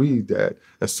have to read that.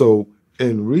 And so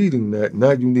in reading that,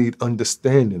 now you need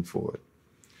understanding for it.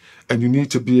 And you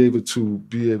need to be able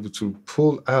to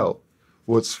pull out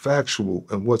what's factual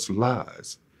and what's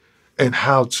lies, and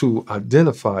how to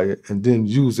identify it and then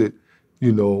use it,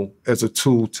 you know, as a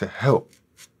tool to help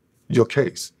your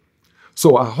case.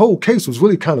 So our whole case was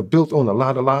really kind of built on a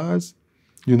lot of lies.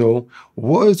 You know,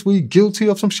 was we guilty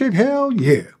of some shit? Hell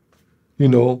yeah. You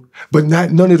know, but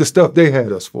not none of the stuff they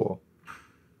had us for.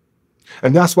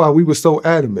 And that's why we were so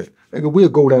adamant. Nigga, we'll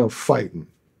go down fighting.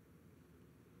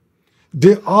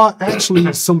 There are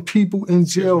actually some people in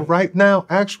jail right now,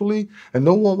 actually, and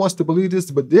no one wants to believe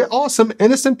this, but there are some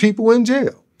innocent people in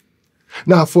jail.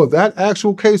 Now, for that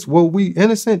actual case, were we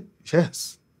innocent?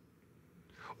 Yes.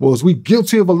 Was we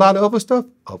guilty of a lot of other stuff?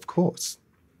 Of course.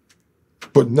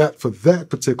 But not for that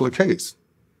particular case.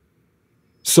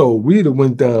 So we'd have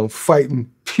went down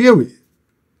fighting, period.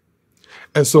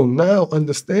 And so now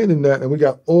understanding that, and we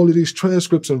got all of these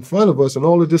transcripts in front of us and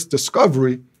all of this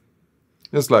discovery,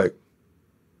 it's like,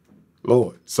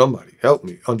 Lord, somebody help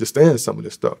me understand some of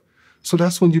this stuff. So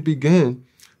that's when you begin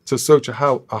to search a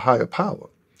higher power.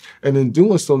 And in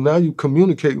doing so, now you're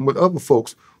communicating with other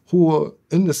folks who are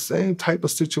in the same type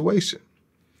of situation.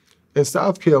 In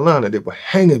South Carolina, they were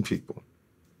hanging people.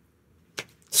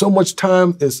 So much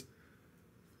time is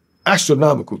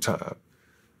astronomical time.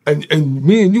 And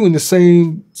me and you in the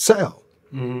same cell,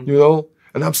 you know?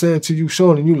 And I'm saying to you,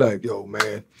 Shawn, and you like, yo,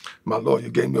 man, my lawyer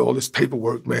gave me all this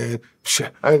paperwork, man.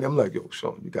 Shit. I'm like, yo,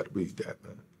 Shawn, you got to read that,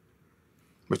 man.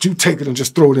 But you take it and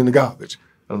just throw it in the garbage.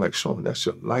 I'm like, Shawn, that's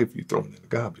your life you throwing in the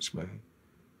garbage, man.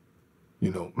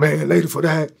 You know, man, later for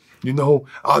that, you know,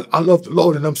 I love the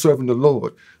Lord and I'm serving the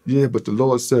Lord. Yeah, but the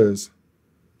Lord says,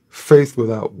 faith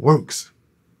without works,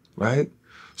 right?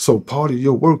 So part of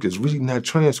your work is reading that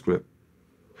transcript.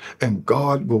 And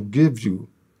God will give you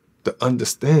the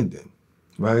understanding,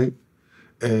 right?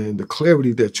 And the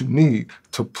clarity that you need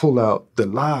to pull out the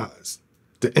lies,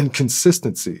 the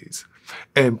inconsistencies,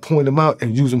 and point them out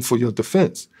and use them for your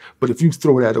defense. But if you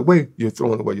throw that away, you're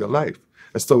throwing away your life.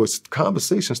 And so it's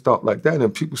conversations start like that,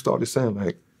 and people started saying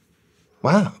like,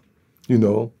 wow, you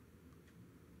know,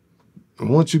 and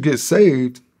once you get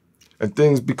saved and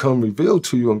things become revealed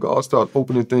to you and God starts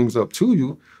opening things up to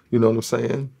you, you know what I'm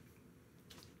saying?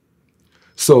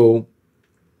 So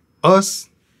us,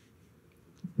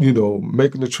 you know,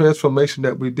 making the transformation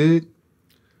that we did,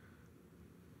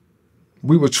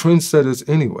 we were trendsetters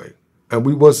anyway, and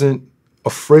we wasn't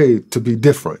afraid to be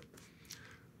different.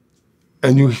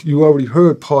 And you already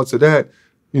heard parts of that,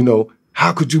 you know,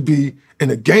 how could you be in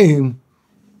a game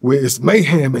where it's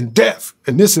mayhem and death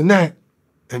and this and that,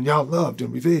 and y'all loved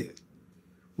and revered?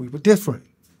 We were different.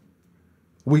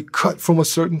 We cut from a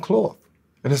certain cloth,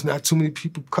 and there's not too many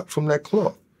people cut from that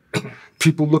cloth.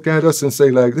 People look at us and say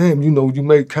like, damn, you know, you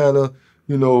made kind of,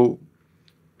 you know,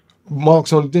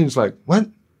 marks on the thing. It's like, what?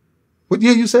 What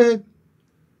year you said?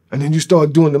 And then you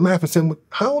start doing the math and saying, well,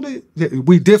 how old is it? Yeah,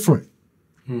 we different.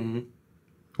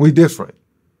 We different.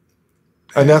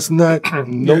 And that's not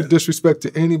no disrespect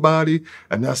to anybody,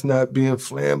 and that's not being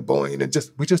flamboyant, and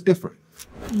we just different.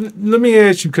 Let me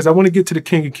ask you, because I want to get to the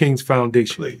King of Kings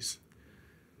Foundation. Please.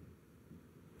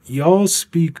 Y'all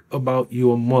speak about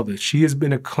your mother. She has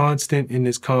been a constant in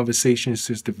this conversation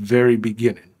since the very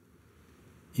beginning.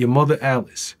 Your mother,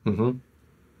 Alice.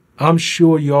 I'm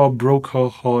sure y'all broke her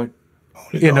heart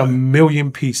in a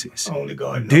million pieces. Only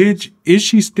God knows. Is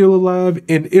she still alive?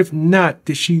 And if not,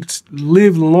 did she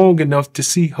live long enough to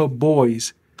see her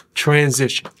boys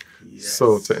transition? Yes.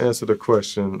 So to answer the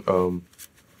question,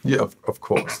 yeah, of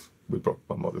course, we broke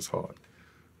my mother's heart,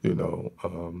 you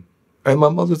know. And my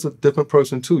mother's a different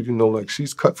person too, you know, like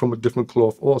she's cut from a different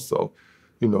cloth also,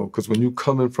 you know, because when you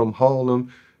coming from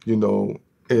Harlem, you know,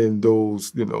 in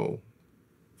those, you know,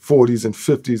 40s and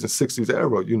 50s and 60s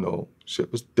era, you know,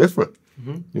 shit was different,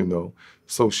 you know.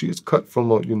 So she's cut from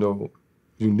a, you know,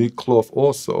 unique cloth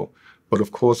also. But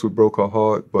of course we broke her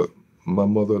heart, but my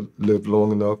mother lived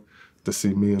long enough to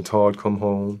see me and Todd come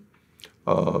home,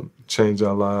 change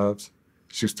our lives.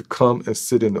 She used to come and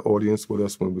sit in the audience with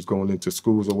us when we was going into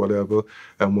schools or whatever.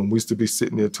 And when we used to be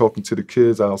sitting there talking to the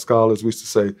kids, our scholars, we used to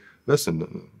say,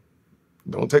 listen,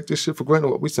 don't take this shit for granted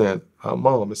what we're saying. Our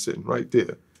mom is sitting right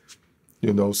there.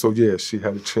 You know, so yeah, she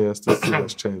had a chance to see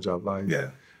us change our life. Yeah.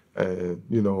 And,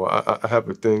 you know, I have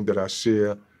a thing that I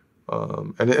share,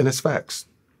 and it's facts.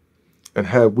 And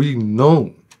had we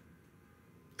known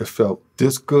it felt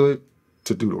this good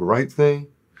to do the right thing,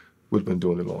 we'd been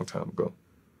doing it a long time ago.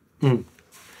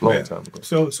 Long time ago.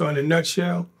 So in a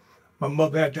nutshell, my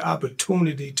mother had the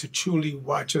opportunity to truly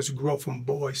watch us grow from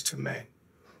boys to men.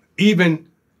 Even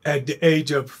at the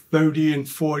age of 30 and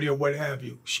 40 or what have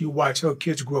you, she watched her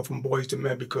kids grow from boys to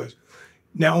men, because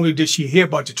not only did she hear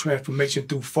about the transformation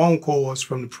through phone calls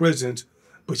from the prisons,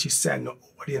 but she sat in the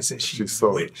audience and she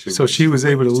saw it. it. So she was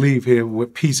able to leave here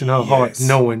with peace in her heart,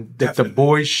 knowing that the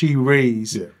boys she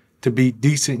raised to be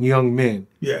decent young men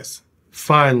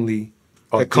finally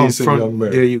had come from.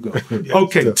 There you go.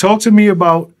 Okay, talk to me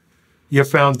about your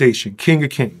foundation, King of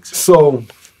Kings. So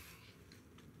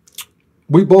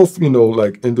we both, you know,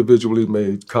 like individually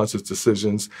made conscious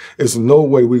decisions. There's no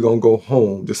way we're going to go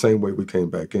home the same way we came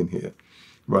back in here,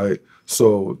 right?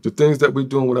 So the things that we're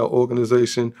doing with our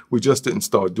organization, we just didn't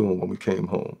start doing when we came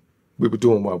home. We were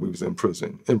doing while we was in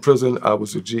prison. In prison, I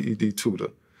was a GED tutor.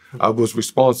 I was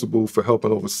responsible for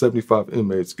helping over 75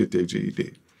 inmates get their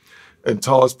GED. And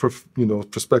Todd's,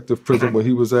 prospective prison where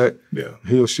he was at,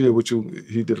 he'll share with you,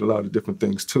 he did a lot of different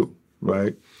things too,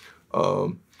 right?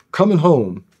 Coming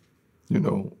home, you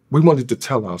know, we wanted to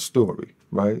tell our story,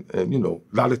 right? And, you know,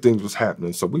 a lot of things was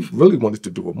happening. So we really wanted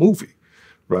to do a movie,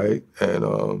 right? And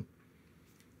an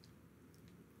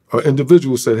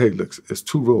individual said, hey, look, it's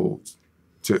two roads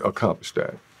to accomplish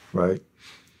that, right?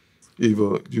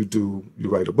 Either you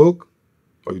write a book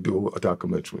or you do a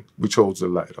documentary. We chose the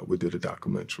latter. We did a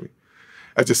documentary.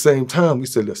 At the same time, we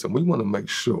said, listen, we want to make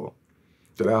sure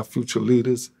that our future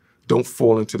leaders don't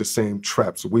fall into the same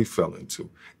traps we fell into.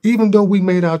 Even though we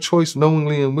made our choice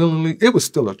knowingly and willingly, it was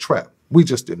still a trap. We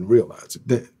just didn't realize it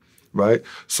then, right?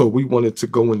 So we wanted to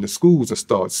go into schools and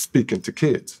start speaking to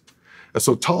kids. And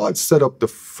so Todd set up the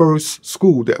first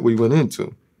school that we went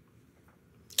into.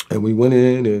 And we went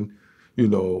in and,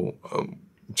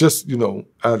 just,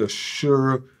 out of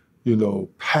sheer,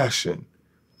 passion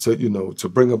to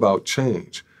bring about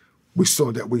change. We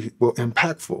saw that we were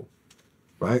impactful,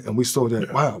 right? And we saw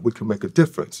that, wow, we can make a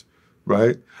difference,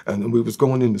 right? And then we was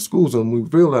going into schools and we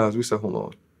realized, we said, hold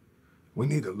on, we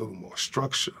need a little more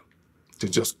structure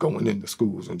than just going into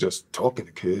schools and just talking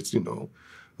to kids,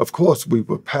 Of course, we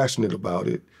were passionate about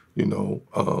it,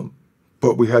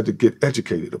 but we had to get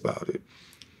educated about it,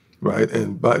 right?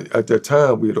 And at that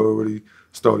time, we had already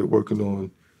started working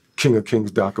on King of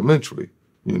Kings documentary,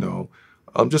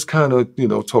 I'm just kind of,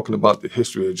 talking about the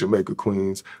history of Jamaica,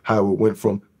 Queens, how it went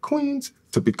from Queens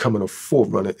to becoming a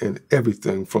forerunner in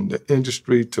everything from the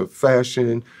industry to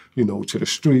fashion, to the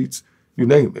streets, you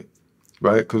name it,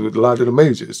 right? Because with a lot of the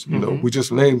majors, we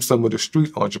just named some of the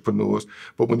street entrepreneurs,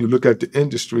 but when you look at the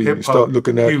industry, you start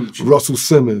looking at Russell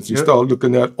Simmons, you start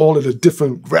looking at all of the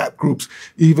different rap groups,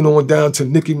 even on down to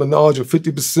Nicki Minaj or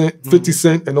 50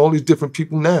 Cent and all these different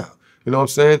people now. You know what I'm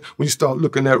saying? When you start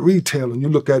looking at retail and you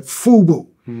look at FUBU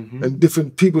and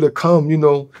different people that come, you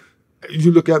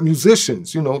look at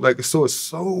musicians, so it's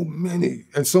so many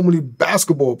and so many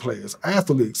basketball players,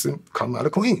 athletes, and come out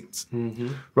of Queens,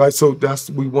 right? So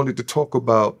we wanted to talk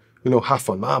about, how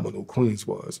phenomenal Queens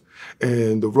was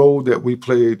and the role that we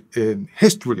played in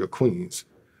history of Queens,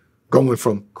 going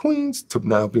from Queens to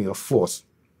now being a force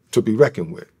to be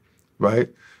reckoned with, right?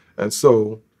 And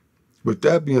so with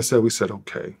that being said, we said,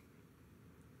 okay,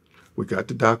 we got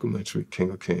the documentary,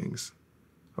 King of Kings.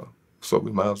 So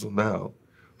we might as well now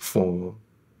form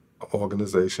an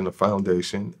organization, a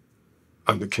foundation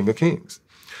under King of Kings.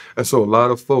 And so a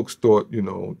lot of folks thought,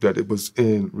 that it was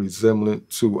in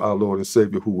resemblance to our Lord and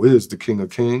Savior, who is the King of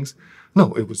Kings.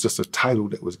 No, it was just a title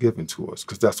that was given to us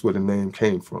because that's where the name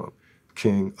came from,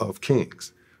 King of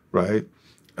Kings, right?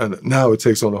 And now it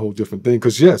takes on a whole different thing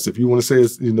because, yes, if you want to say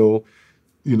it's,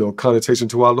 connotation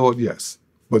to our Lord, yes.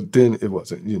 But then it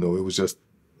wasn't, it was just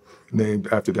named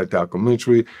after that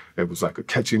documentary. It was like a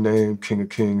catchy name, King of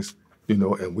Kings,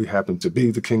 and we happened to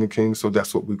be the King of Kings, so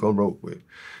that's what we're going to roll with.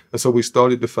 And so we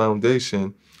started the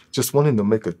foundation just wanting to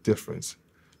make a difference,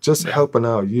 just helping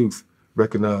our youth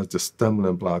recognize the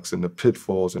stumbling blocks and the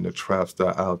pitfalls and the traps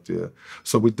that are out there.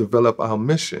 So we developed our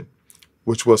mission,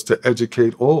 which was to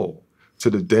educate all to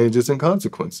the dangers and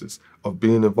consequences of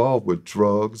being involved with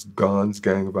drugs, guns,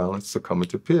 gang violence, succumbing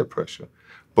to peer pressure.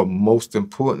 But most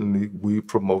importantly, we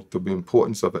promote the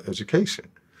importance of an education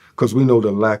because we know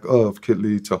the lack of could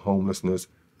lead to homelessness,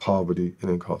 poverty, and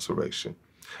incarceration.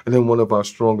 And then one of our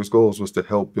strongest goals was to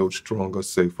help build stronger,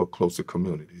 safer, closer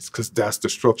communities because that's the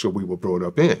structure we were brought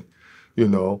up in,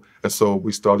 And so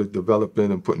we started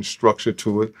developing and putting structure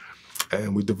to it.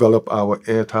 And we developed our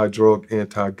anti-drug,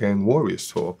 anti-gang warriors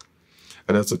tour.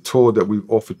 And that's a tour that we've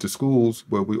offered to schools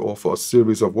where we offer a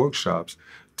series of workshops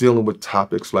dealing with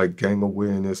topics like gang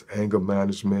awareness, anger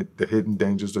management, the hidden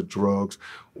dangers of drugs,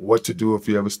 what to do if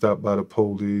you ever stop by the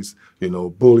police,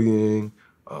 bullying.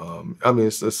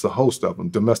 It's a host of them,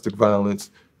 domestic violence,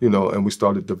 and we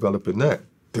started developing that.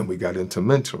 Then we got into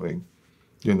mentoring,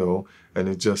 and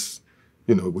it just,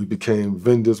 we became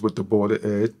vendors with the Board of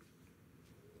Ed.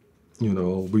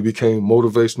 We became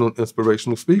motivational,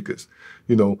 inspirational speakers,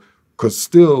 because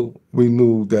still we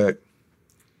knew that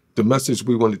the message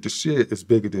we wanted to share is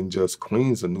bigger than just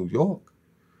Queens or New York,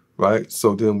 right?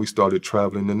 So then we started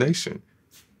traveling the nation.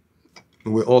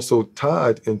 And we're also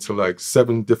tied into like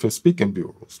 7 different speaking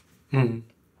bureaus. Not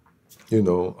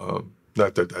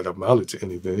that that amounted to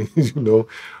anything,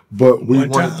 but we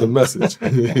wanted the message.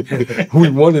 We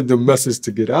wanted the message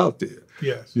to get out there.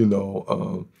 Yes.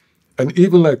 And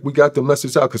even like we got the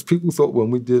message out because people thought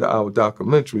when we did our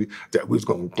documentary that we was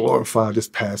going to glorify this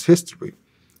past history.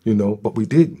 But we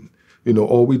didn't.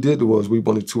 All we did was we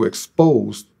wanted to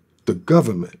expose the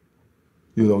government,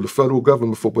 the federal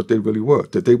government for what they really were,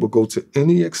 that they would go to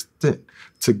any extent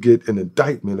to get an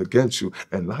indictment against you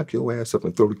and lock your ass up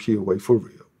and throw the key away for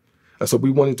real. And so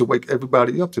we wanted to wake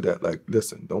everybody up to that. Like,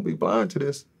 listen, don't be blind to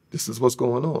this. This is what's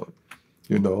going on,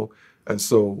 And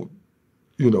so,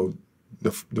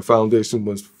 the foundation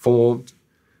was formed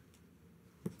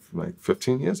like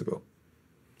 15 years ago,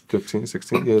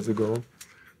 16 years ago.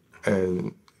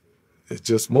 And it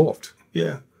just morphed.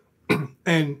 Yeah.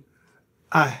 And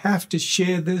I have to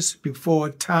share this before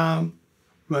time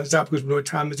runs out because we know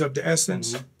time is of the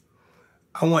essence.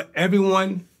 I want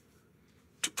everyone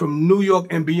from New York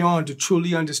and beyond to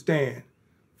truly understand.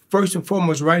 First and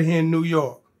foremost, right here in New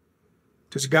York,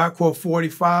 this guy called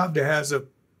 45 that has a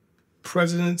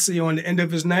presidency on the end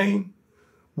of his name,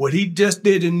 what he just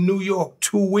did in New York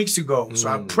 2 weeks ago. So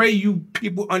I pray you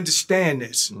people understand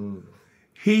this.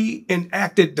 He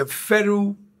enacted the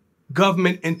federal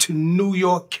government into New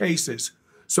York cases.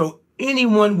 So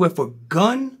anyone with a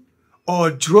gun or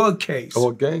a drug case.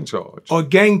 Or gang charge. Or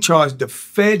gang charge, the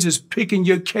feds is picking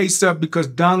your case up because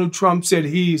Donald Trump said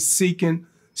he is seeking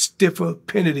stiffer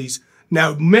penalties.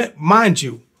 Now, mind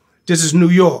you, this is New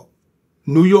York.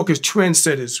 New York is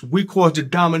trendsetters. We cause the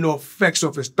domino effect. So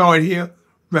if it started here,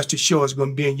 rest assured it's going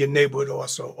to be in your neighborhood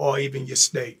also, or even your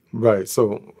state. Right.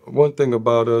 So one thing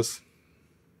about us,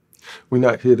 we're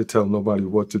not here to tell nobody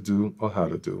what to do or how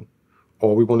to do.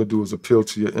 All we want to do is appeal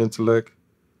to your intellect,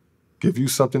 give you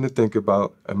something to think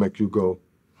about, and make you go,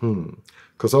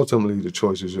 Because ultimately, the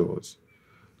choice is yours.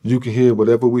 You can hear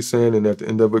whatever we're saying, and at the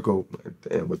end of it, go,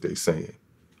 damn, what they saying.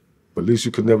 But at least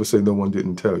you could never say no one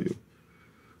didn't tell you.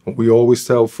 And we always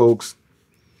tell folks,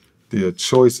 there are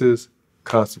choices,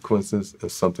 consequences,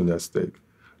 and something at stake.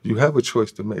 You have a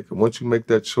choice to make. And once you make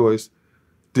that choice,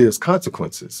 there's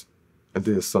consequences, and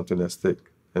there's something at stake.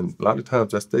 And a lot of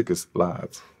times at stake is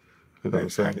lives. You know what I'm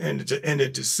saying? And the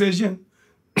decision,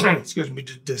 excuse me,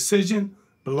 the decision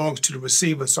belongs to the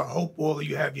receiver. So I hope all of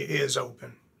you have your ears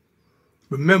open.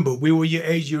 Remember, we were your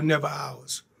age, you're never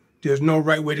ours. There's no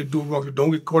right way to do wrong.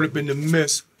 Don't get caught up in the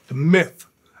myth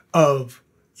of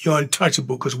you're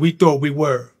untouchable, because we thought we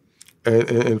were.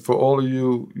 And for all of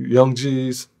you young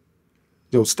G's,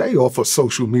 stay off of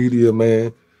social media,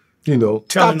 man.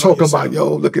 Stop talking about,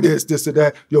 look at this or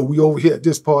that. We over here at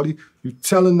this party. You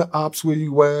telling the ops where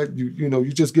you at.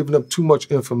 You just giving them too much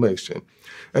information.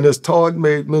 And as Todd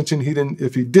made mention,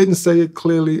 if he didn't say it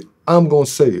clearly, I'm gonna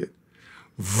say it.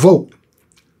 Vote.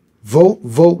 Vote,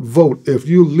 vote, vote. If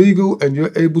you're legal and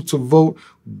you're able to vote,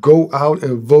 go out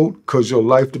and vote, because your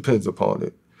life depends upon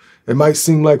it. It might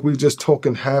seem like we're just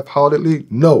talking half-heartedly.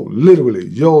 No, literally,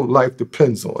 your life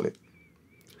depends on it.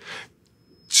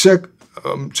 Check,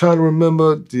 I'm trying to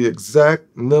remember the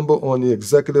exact number on the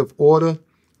executive order,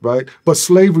 right? But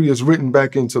slavery is written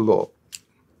back into law.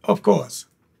 Of course.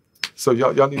 So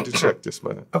y'all need to check this,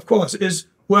 man. Of course.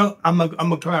 I'm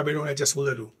gonna clarify on that just a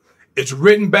little. It's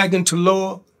written back into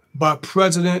law by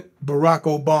President Barack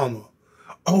Obama.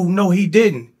 Oh, no, he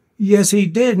didn't. Yes, he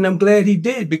did, and I'm glad he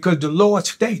did, because the law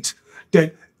states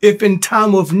that if in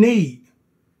time of need,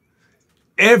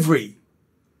 every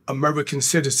American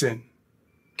citizen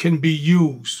can be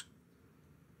used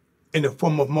in the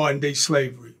form of modern-day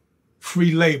slavery,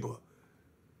 free labor.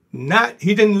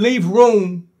 He didn't leave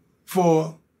room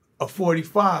for a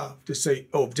 45 to say,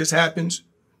 oh, if this happens,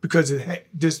 because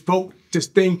this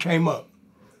thing came up.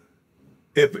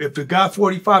 If the guy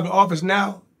 45 in office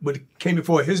now, but it came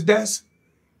before his desk,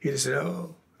 he'd have said,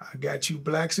 oh, I got you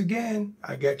blacks again.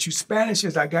 I got you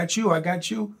Spanishes. I got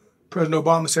you. President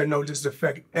Obama said, no, this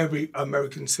affects every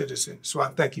American citizen. So I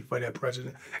thank you for that,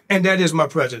 President. And that is my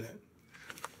president.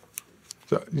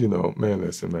 So, man,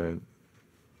 listen, man.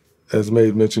 As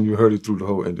Maid mentioned, you heard it through the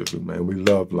whole interview, man. We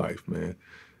love life, man.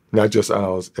 Not just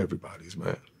ours, everybody's,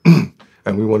 man.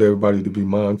 And we want everybody to be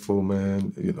mindful,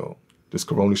 man. This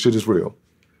corona shit is real.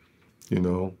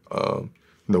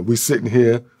 We sitting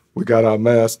here, we got our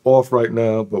masks off right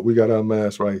now, but we got our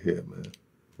masks right here, man.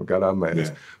 We got our masks.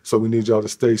 Yeah. So we need y'all to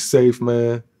stay safe,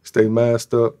 man. Stay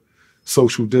masked up,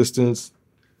 social distance,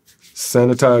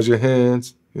 sanitize your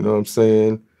hands, you know what I'm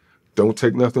saying? Don't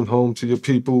take nothing home to your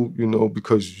people,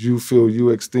 because you feel you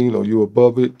extinct or you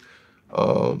above it.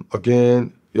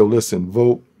 Again, listen,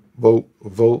 vote, vote,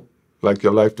 vote. Like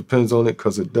your life depends on it,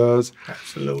 because it does.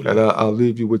 Absolutely. And I'll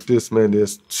leave you with this, man.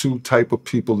 There's two type of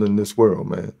people in this world,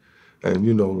 man. And,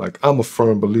 I'm a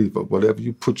firm believer. Whatever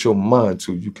you put your mind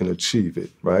to, you can achieve it,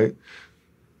 right?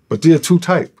 But there are two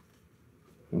types.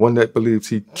 One that believes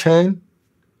he can,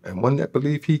 and one that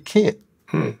believes he can't.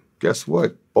 Guess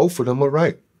what? Both of them are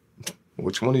right.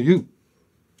 Which one are you?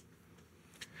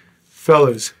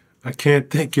 Fellas, I can't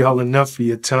thank y'all enough for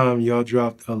your time. Y'all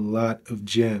dropped a lot of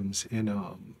gems. And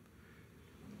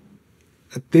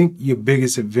I think your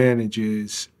biggest advantage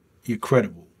is you're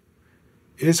credible.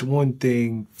 It's one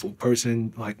thing for a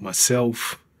person like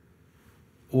myself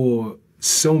or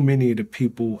so many of the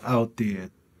people out there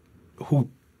who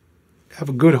have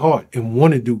a good heart and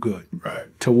want to do good, right,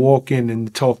 to walk in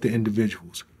and talk to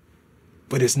individuals.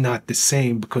 But it's not the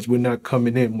same, because we're not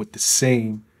coming in with the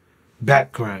same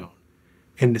background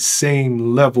and the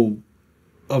same level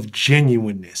of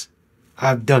genuineness.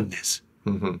 I've done this.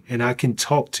 And I can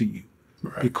talk to you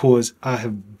because I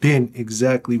have been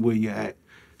exactly where you're at.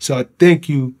 So I thank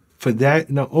you for that.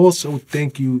 And I also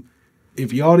thank you,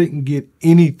 if y'all didn't get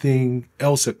anything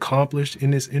else accomplished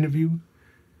in this interview,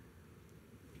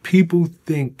 people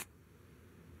think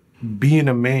being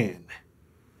a man,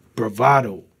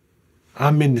 bravado,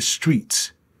 I'm in the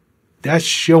streets, that's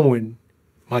showing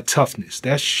my toughness.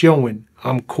 That's showing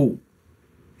I'm cool.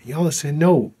 And y'all are saying,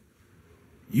 no,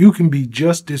 you can be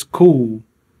just as cool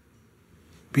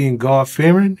being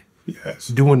God-fearing,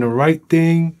 doing the right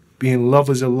thing, being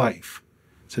lovers of life.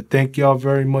 So thank y'all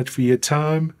very much for your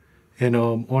time. And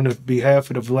on the behalf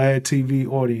of the VladTV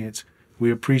audience, we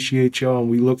appreciate y'all and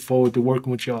we look forward to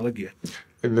working with y'all again.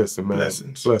 And listen, man.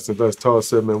 Blessings. As Todd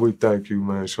said, man, we thank you,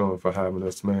 man, Shawn, for having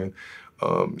us, man.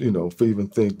 You know, for even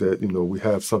think that, you know, we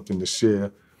have something to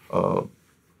share.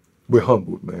 We're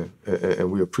humbled, man.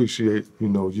 And we appreciate, you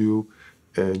know, you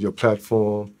and your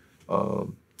platform,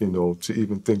 you know, to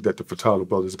even think that the Feurtado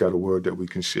Brothers got a word that we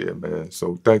can share, man.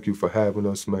 So thank you for having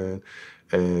us, man.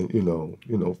 And, you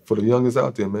know, for the youngers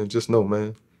out there, man, just know,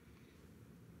 man,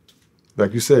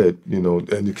 like you said, you know,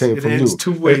 and it came from you.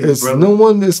 Two ways, it's brother. no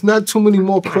one, it's not too many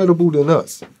more credible than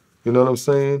us. You know what I'm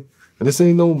saying? And this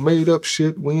ain't no made up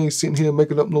shit. We ain't sitting here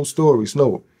making up no stories.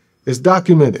 No, it's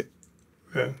documented.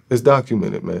 Yeah. It's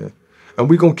documented, man. And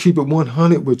we gonna keep it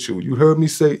 100 with you. You heard me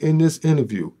say in this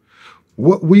interview,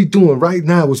 what we doing right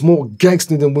now is more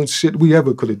gangster than what shit we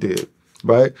ever could have did,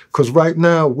 right? Because right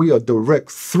now we are a direct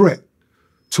threat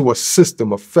to a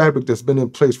system, a fabric that's been in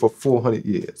place for 400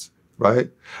 years, right?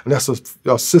 And that's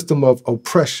a system of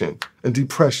oppression and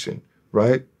depression,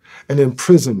 right? And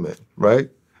imprisonment, right?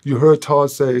 You heard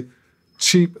Todd say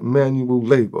cheap manual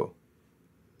labor,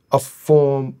 a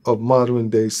form of modern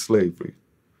day slavery.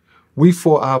 We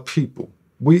for our people.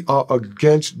 We are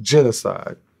against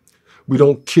genocide. We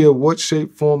don't care what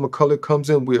shape, form, or color comes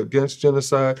in. We're against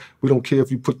genocide. We don't care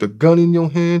if you put the gun in your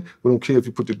hand. We don't care if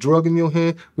you put the drug in your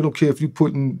hand. We don't care if you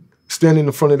standing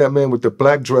in front of that man with the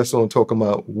black dress on talking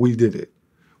about we did it.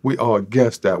 We are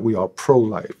against that. We are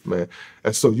pro-life, man.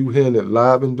 And so you hearing it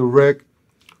live and direct.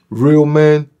 Real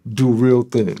men do real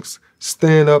things.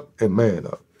 Stand up and man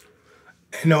up.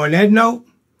 And on that note,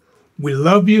 we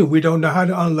love you. We don't know how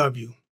to unlove you.